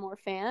huge Paramore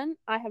fan.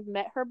 I have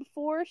met her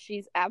before.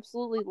 She's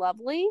absolutely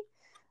lovely.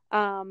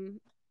 And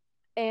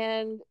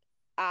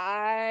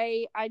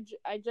I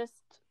just,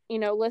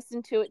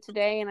 listened to it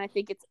today, and I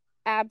think it's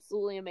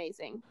absolutely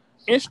amazing.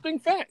 Interesting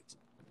fact.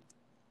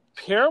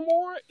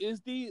 Paramore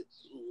is the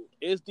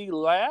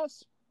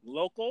last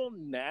local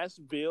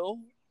Nashville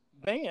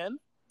band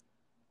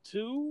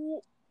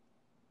to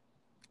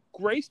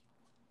grace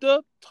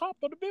the top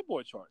of the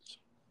Billboard charts.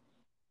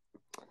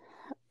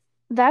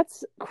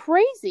 That's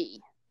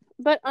crazy,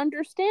 but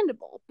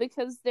understandable,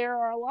 because there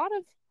are a lot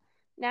of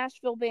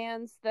Nashville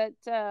bands that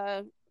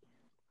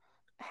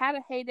had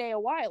a heyday a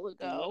while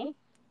ago.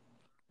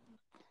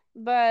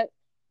 Mm-hmm. But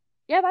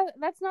yeah,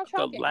 that's not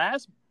shocking.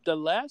 The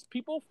last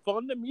people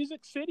from the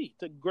Music City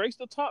to grace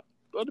the top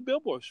of the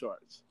Billboard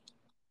charts.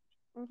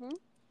 Mm-hmm.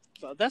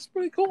 So that's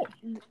pretty cool.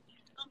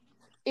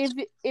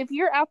 If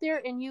you're out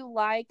there and you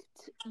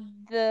liked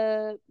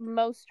the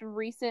most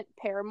recent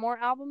Paramore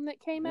album that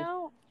came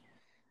out,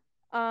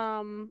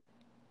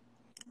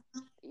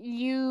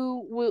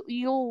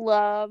 you'll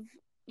love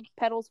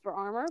Petals for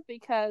Armor,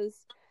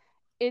 because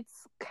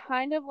it's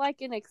kind of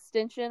like an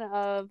extension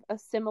of a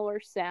similar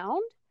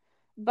sound,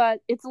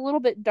 but it's a little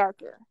bit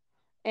darker,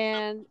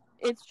 and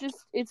it's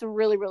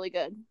really, really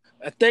good.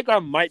 I think I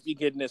might be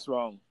getting this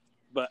wrong,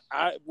 but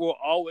I will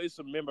always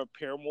remember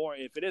Paramore.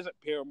 If it isn't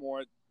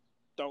Paramore,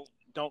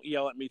 don't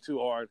yell at me too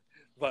hard.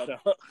 But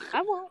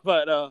I won't.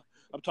 But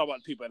I'm talking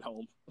about people at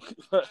home.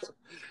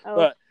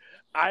 But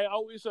I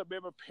always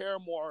remember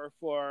Paramore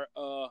for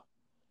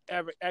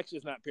actually,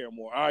 it's not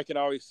Paramore. I can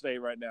always say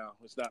right now,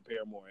 it's not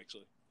Paramore,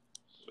 actually.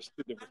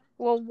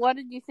 Well, what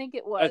did you think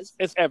it was?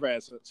 It's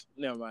Evanescence.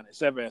 Never mind.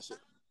 It's Evanescence.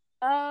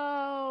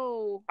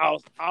 Oh. I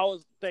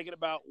was thinking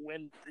about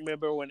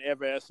remember when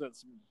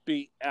Evanescence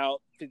beat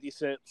out 50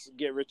 Cent's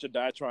Get Rich or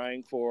Die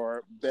Trying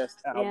for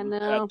Best Album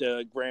at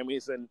the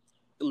Grammys, and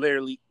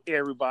literally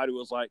everybody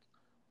was like,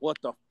 what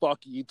the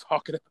fuck are you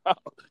talking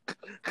about?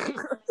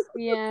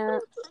 Yeah.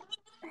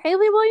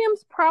 Hayley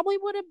Williams probably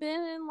would have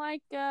been in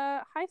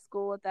high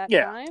school at that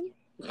time.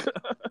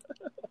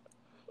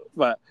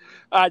 But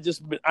I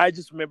just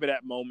remember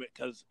that moment,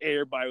 because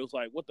everybody was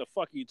like, what the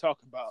fuck are you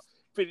talking about?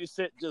 50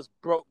 Cent just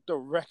broke the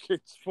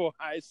records for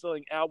highest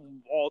selling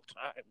album of all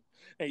time,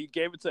 and you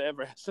gave it to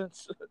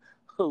Evanescence.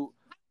 Who?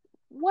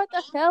 What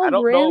the hell? I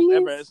don't know if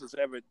Evanescence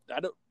ever.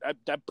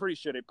 I'm pretty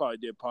sure they probably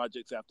did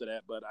projects after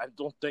that, but I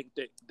don't think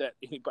that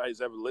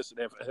anybody's ever listened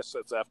to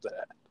Evanescence after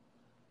that.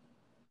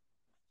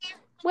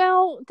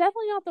 Well,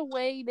 definitely not the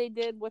way they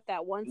did with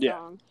that one song.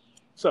 Yeah.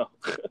 So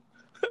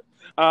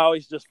I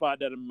always just find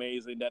that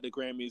amazing that the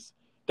Grammys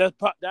I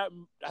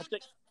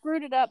think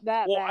screwed it up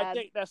that bad. Well, I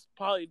think that's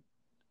probably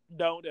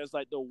known as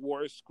the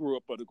worst screw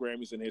up of the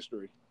Grammys in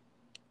history.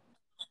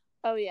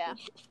 Oh yeah.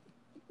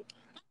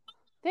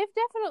 They've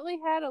definitely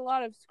had a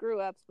lot of screw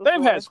ups before.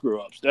 They've had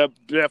screw ups. They're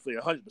definitely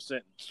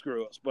 100%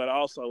 screw ups, but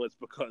also it's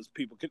because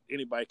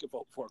anybody can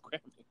vote for a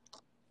Grammy.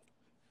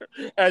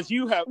 As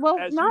you have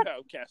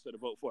casted a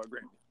vote for a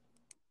Grammy.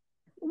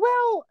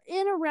 Well,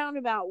 in a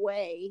roundabout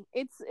way.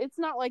 It's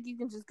not like you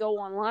can just go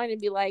online and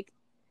be like,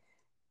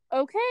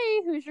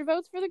 okay, who's your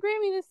votes for the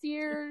Grammy this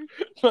year?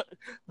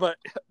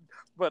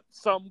 but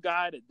some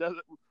guy that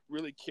doesn't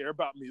really care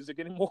about music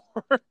anymore,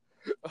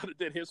 other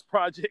than his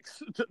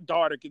projects,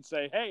 daughter can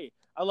say, hey,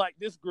 I like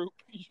this group.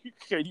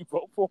 Can you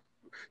vote for?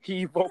 Can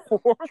you vote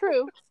for?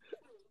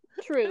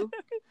 True.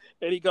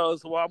 And he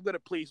goes, well, I'm going to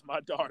please my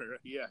daughter.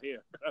 Yeah,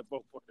 here, I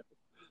vote for him.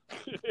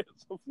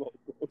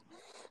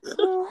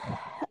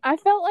 I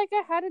felt like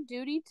I had a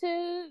duty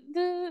to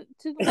the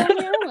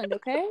Lonely Island,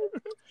 okay?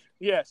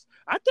 Yes.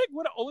 I think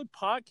we're the only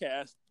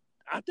podcast.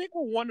 I think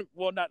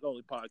we're not the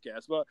only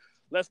podcast, but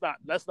let's not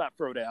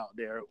throw that out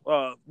there.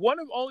 One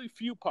of only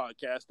few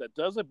podcasts that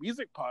does a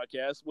music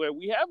podcast where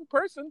we have a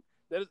person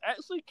that is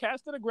actually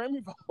casting a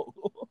Grammy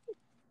vote.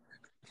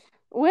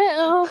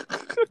 Well,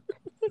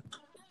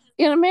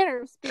 in a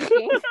manner of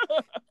speaking.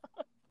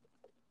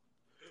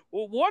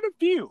 Well, one of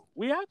few.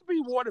 We have to be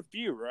one of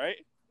few,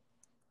 right?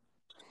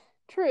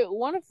 True.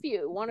 One of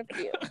few.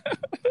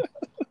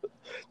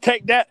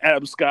 Take that,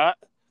 Adam Scott.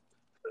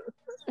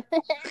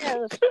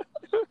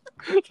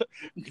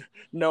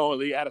 No,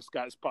 only Adam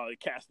Scott is probably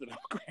casting a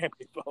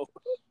Grammy vote.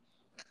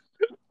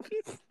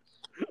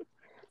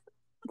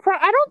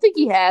 I don't think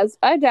he has.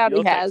 I doubt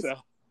he has. So?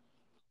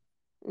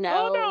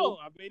 No. Oh, no.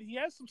 I mean, he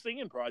has some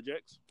singing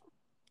projects.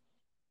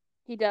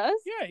 He does?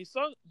 Yeah, he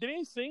sung. Didn't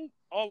he sing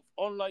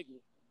on like?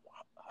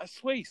 I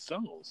swear he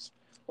songs.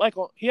 Like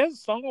he has a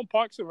song on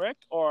Parks and Rec,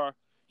 or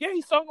yeah,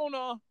 he sung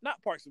on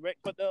not Parks and Rec,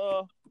 but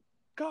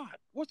God,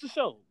 what's the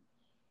show?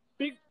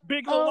 Big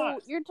Little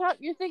Lies. You're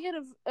thinking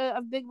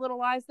of Big Little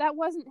Lies. That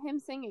wasn't him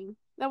singing.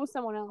 That was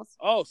someone else.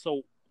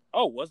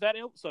 Was that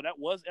so that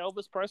was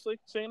Elvis Presley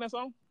singing that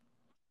song?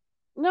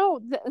 No,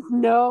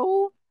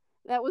 no,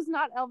 that was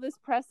not Elvis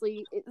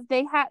Presley.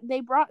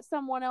 They brought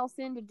someone else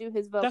in to do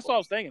his vocals. That's what I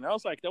was thinking. I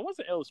was like, that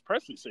wasn't Elvis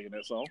Presley singing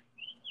that song.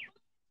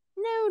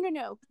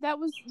 No. That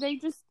was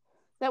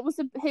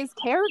his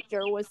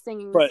character was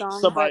singing the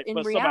song, but in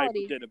reality,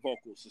 somebody did the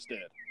vocals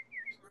instead.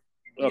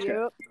 Okay.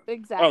 Yep,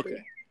 exactly.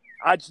 Okay.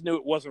 I just knew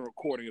it wasn't a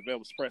recording of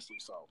Elvis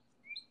Presley's song.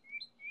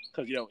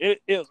 Because,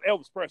 it was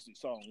Elvis Presley's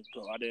song,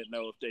 so I didn't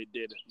know if they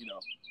did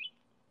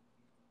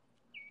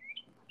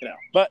it,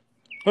 But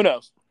who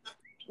knows?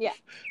 Yeah.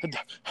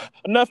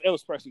 Enough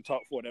Elvis Presley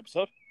talk for an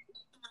episode.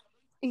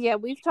 Yeah,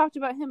 we've talked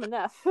about him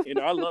enough.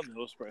 I love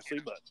Elvis Presley,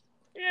 but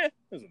yeah,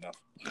 it's enough.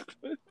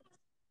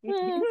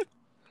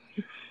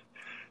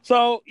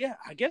 So, yeah,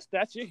 I guess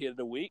that's your hit of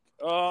the week.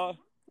 What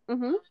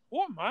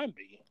would mine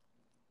be?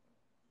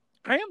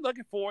 I am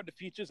looking forward to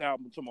Future's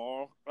album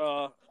tomorrow.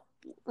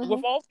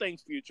 With all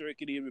things Future, it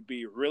could either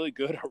be really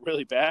good or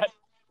really bad.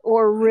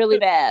 Or really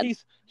bad.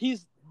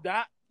 He's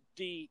not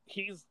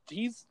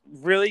he's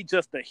really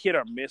just a hit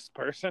or miss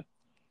person.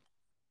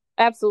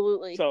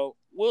 Absolutely. So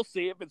we'll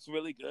see if it's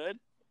really good.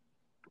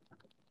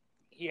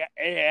 He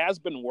has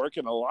been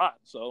working a lot,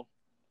 so.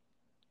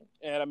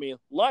 And I mean,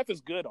 Life is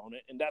Good on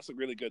it, and that's a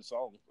really good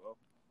song. So.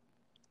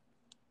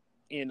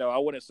 I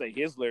wouldn't say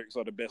his lyrics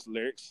are the best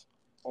lyrics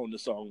on the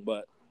song,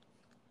 but.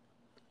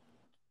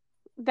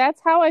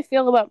 That's how I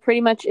feel about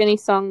pretty much any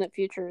song that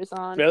Future is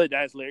on. Really,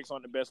 that his lyrics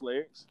aren't the best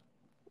lyrics?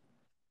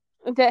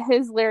 That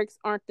his lyrics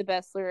aren't the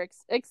best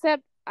lyrics.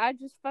 Except, I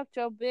just fucked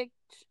your bitch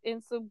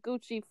in some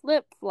Gucci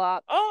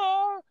flip-flops.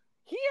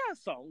 He has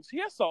songs. He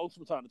has songs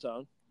from time to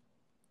time.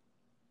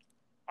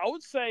 I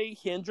would say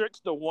Hendrix,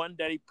 the one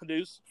that he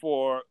produced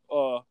for,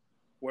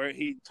 where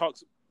he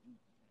talks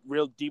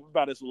real deep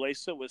about his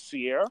relationship with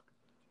Sierra.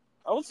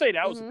 I would say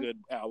that was a good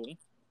album.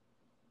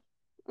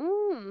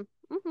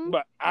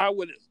 But I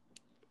would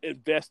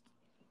invest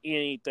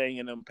anything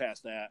in him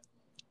past that.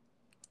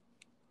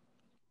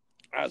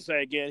 I'd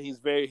say again, he's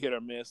very hit or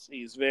miss.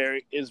 It's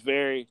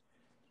very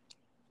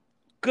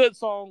good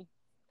song,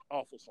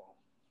 awful song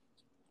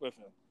with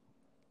him.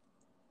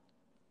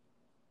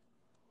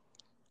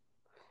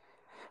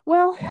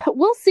 Well,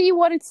 we'll see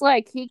what it's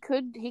like. He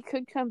could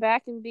come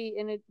back and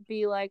it'd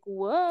be like,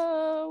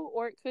 whoa,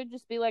 or it could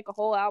just be like a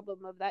whole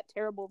album of that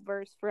terrible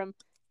verse from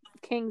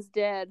King's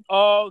Dead.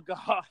 Oh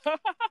God.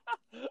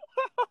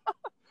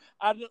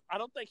 I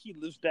don't think he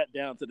lives that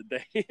down to the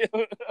day.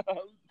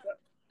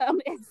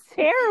 It's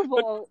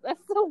terrible.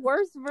 That's the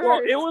worst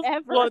verse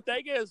ever. Well, the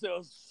thing is, it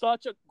was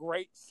such a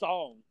great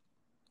song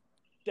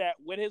that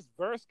when his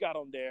verse got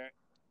on there,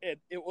 it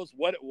was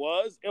what it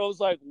was. It was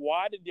like,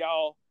 why did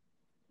y'all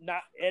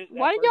not edit that?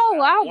 Why did y'all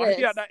allow this? Why did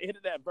y'all not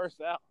edit that verse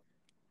out?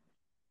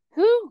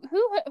 Who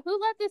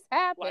let this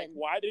happen? Like,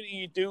 why didn't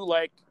you do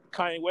like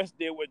Kanye West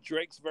did with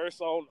Drake's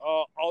verse on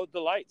All the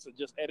Lights and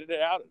just edit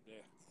it out of there?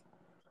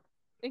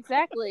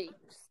 Exactly.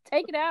 Just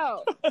take it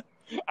out.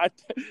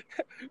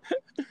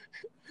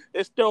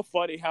 It's still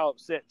funny how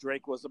upset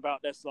Drake was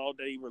about that song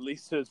that he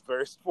released his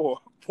verse for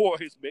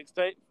his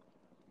mixtape.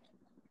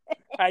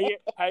 Have you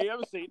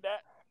ever seen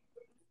that?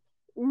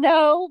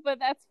 No, but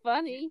that's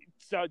funny.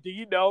 So, do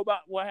you know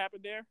about what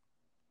happened there?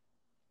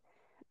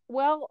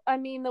 Well, I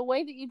mean, the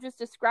way that you just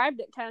described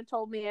it kind of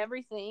told me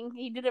everything.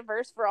 He did a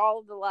verse for All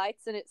of the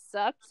Lights, and it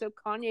sucked, so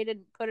Kanye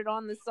didn't put it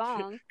on the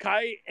song.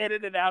 Kanye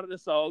edited out of the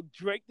song.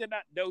 Drake did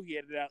not know he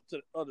edited out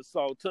of the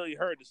song until he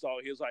heard the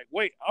song. He was like,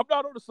 wait, I'm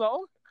not on the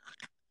song?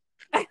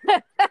 So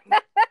then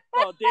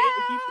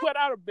he put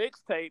out a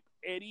mixtape,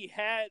 and he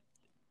had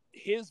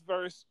his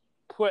verse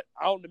put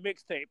on the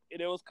mixtape, and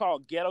it was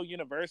called Ghetto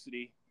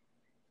University.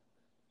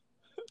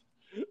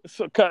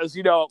 So, because,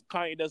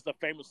 Kanye does the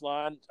famous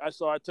line, I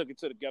took it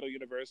to the Ghetto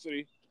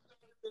University.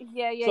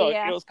 Yeah.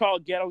 It was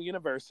called Ghetto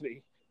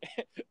University.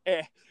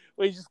 And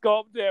we just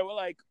go up there, we're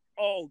like,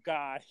 oh,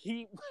 God.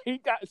 He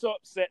got so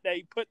upset that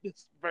he put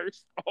this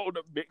verse on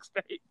the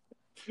mixtape.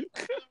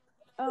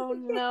 Oh,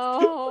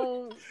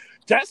 no.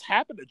 That's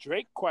happened to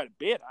Drake quite a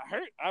bit.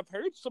 I've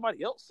heard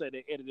somebody else say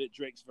they edited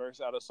Drake's verse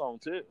out of the song,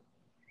 too.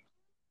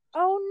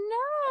 Oh,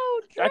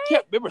 no, Drake. I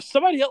can't remember.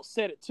 Somebody else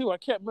said it, too. I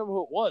can't remember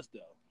who it was, though.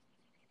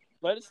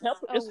 But it's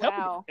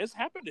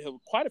happened to him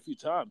quite a few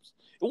times.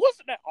 It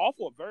wasn't that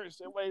awful a verse.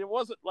 It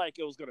wasn't like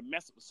it was going to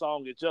mess up the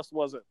song. It just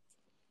wasn't.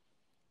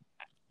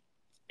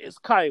 It's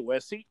Kanye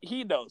West.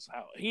 He knows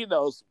how. He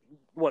knows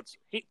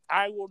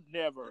I will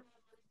never.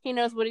 He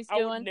knows what he's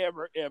doing. I would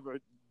never, ever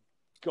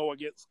go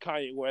against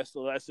Kanye West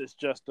unless it's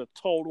just a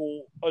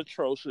total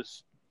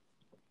atrocious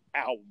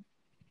album.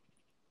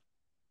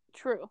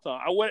 True. So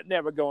I would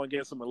never go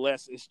against him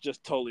unless it's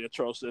just totally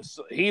atrocious.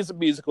 He's a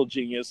musical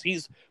genius.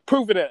 He's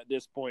proven it at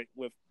this point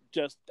with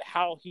just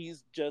how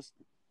he's just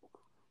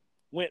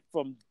went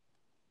from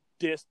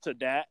this to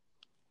that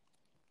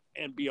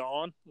and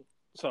beyond.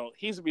 So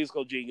he's a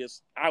musical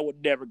genius. I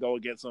would never go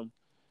against him.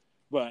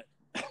 But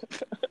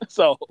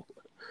so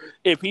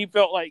if he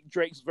felt like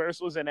Drake's verse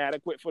was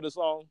inadequate for the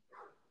song,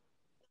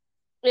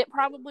 it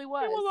probably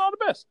was. It was all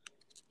the best.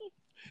 It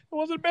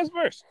wasn't the best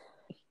verse.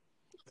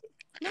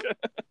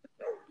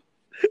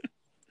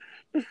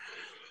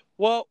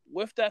 Well,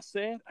 with that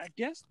said, I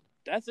guess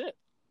that's it.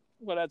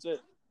 Well, that's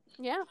it.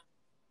 Yeah.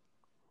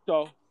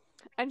 So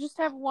I just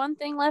have one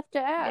thing left to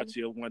add. What's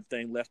your one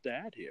thing left to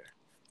add here?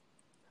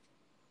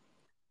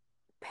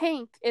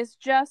 Pink is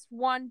just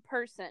one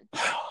person.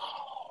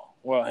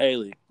 Well,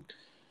 Haley,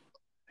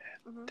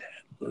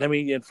 let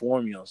me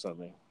inform you on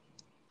something.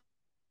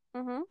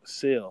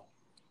 Seal,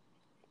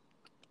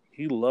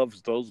 he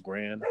loves those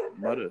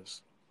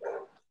grandmothers.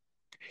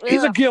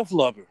 He's a gift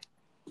lover.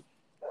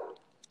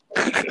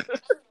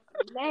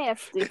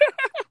 Nasty.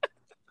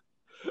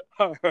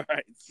 All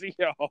right. See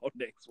y'all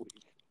next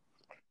week.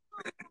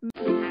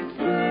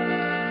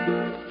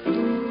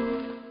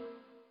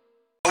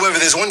 However,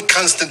 there's one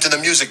constant in the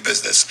music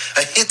business.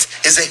 A hit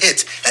is a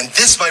hit, and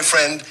this, my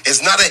friend,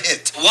 is not a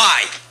hit.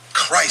 Why?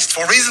 Christ,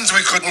 for reasons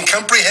we couldn't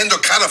comprehend or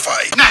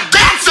codify. Now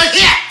that's a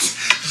hit!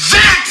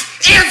 That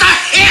is a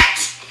hit!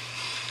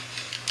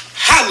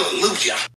 Hallelujah!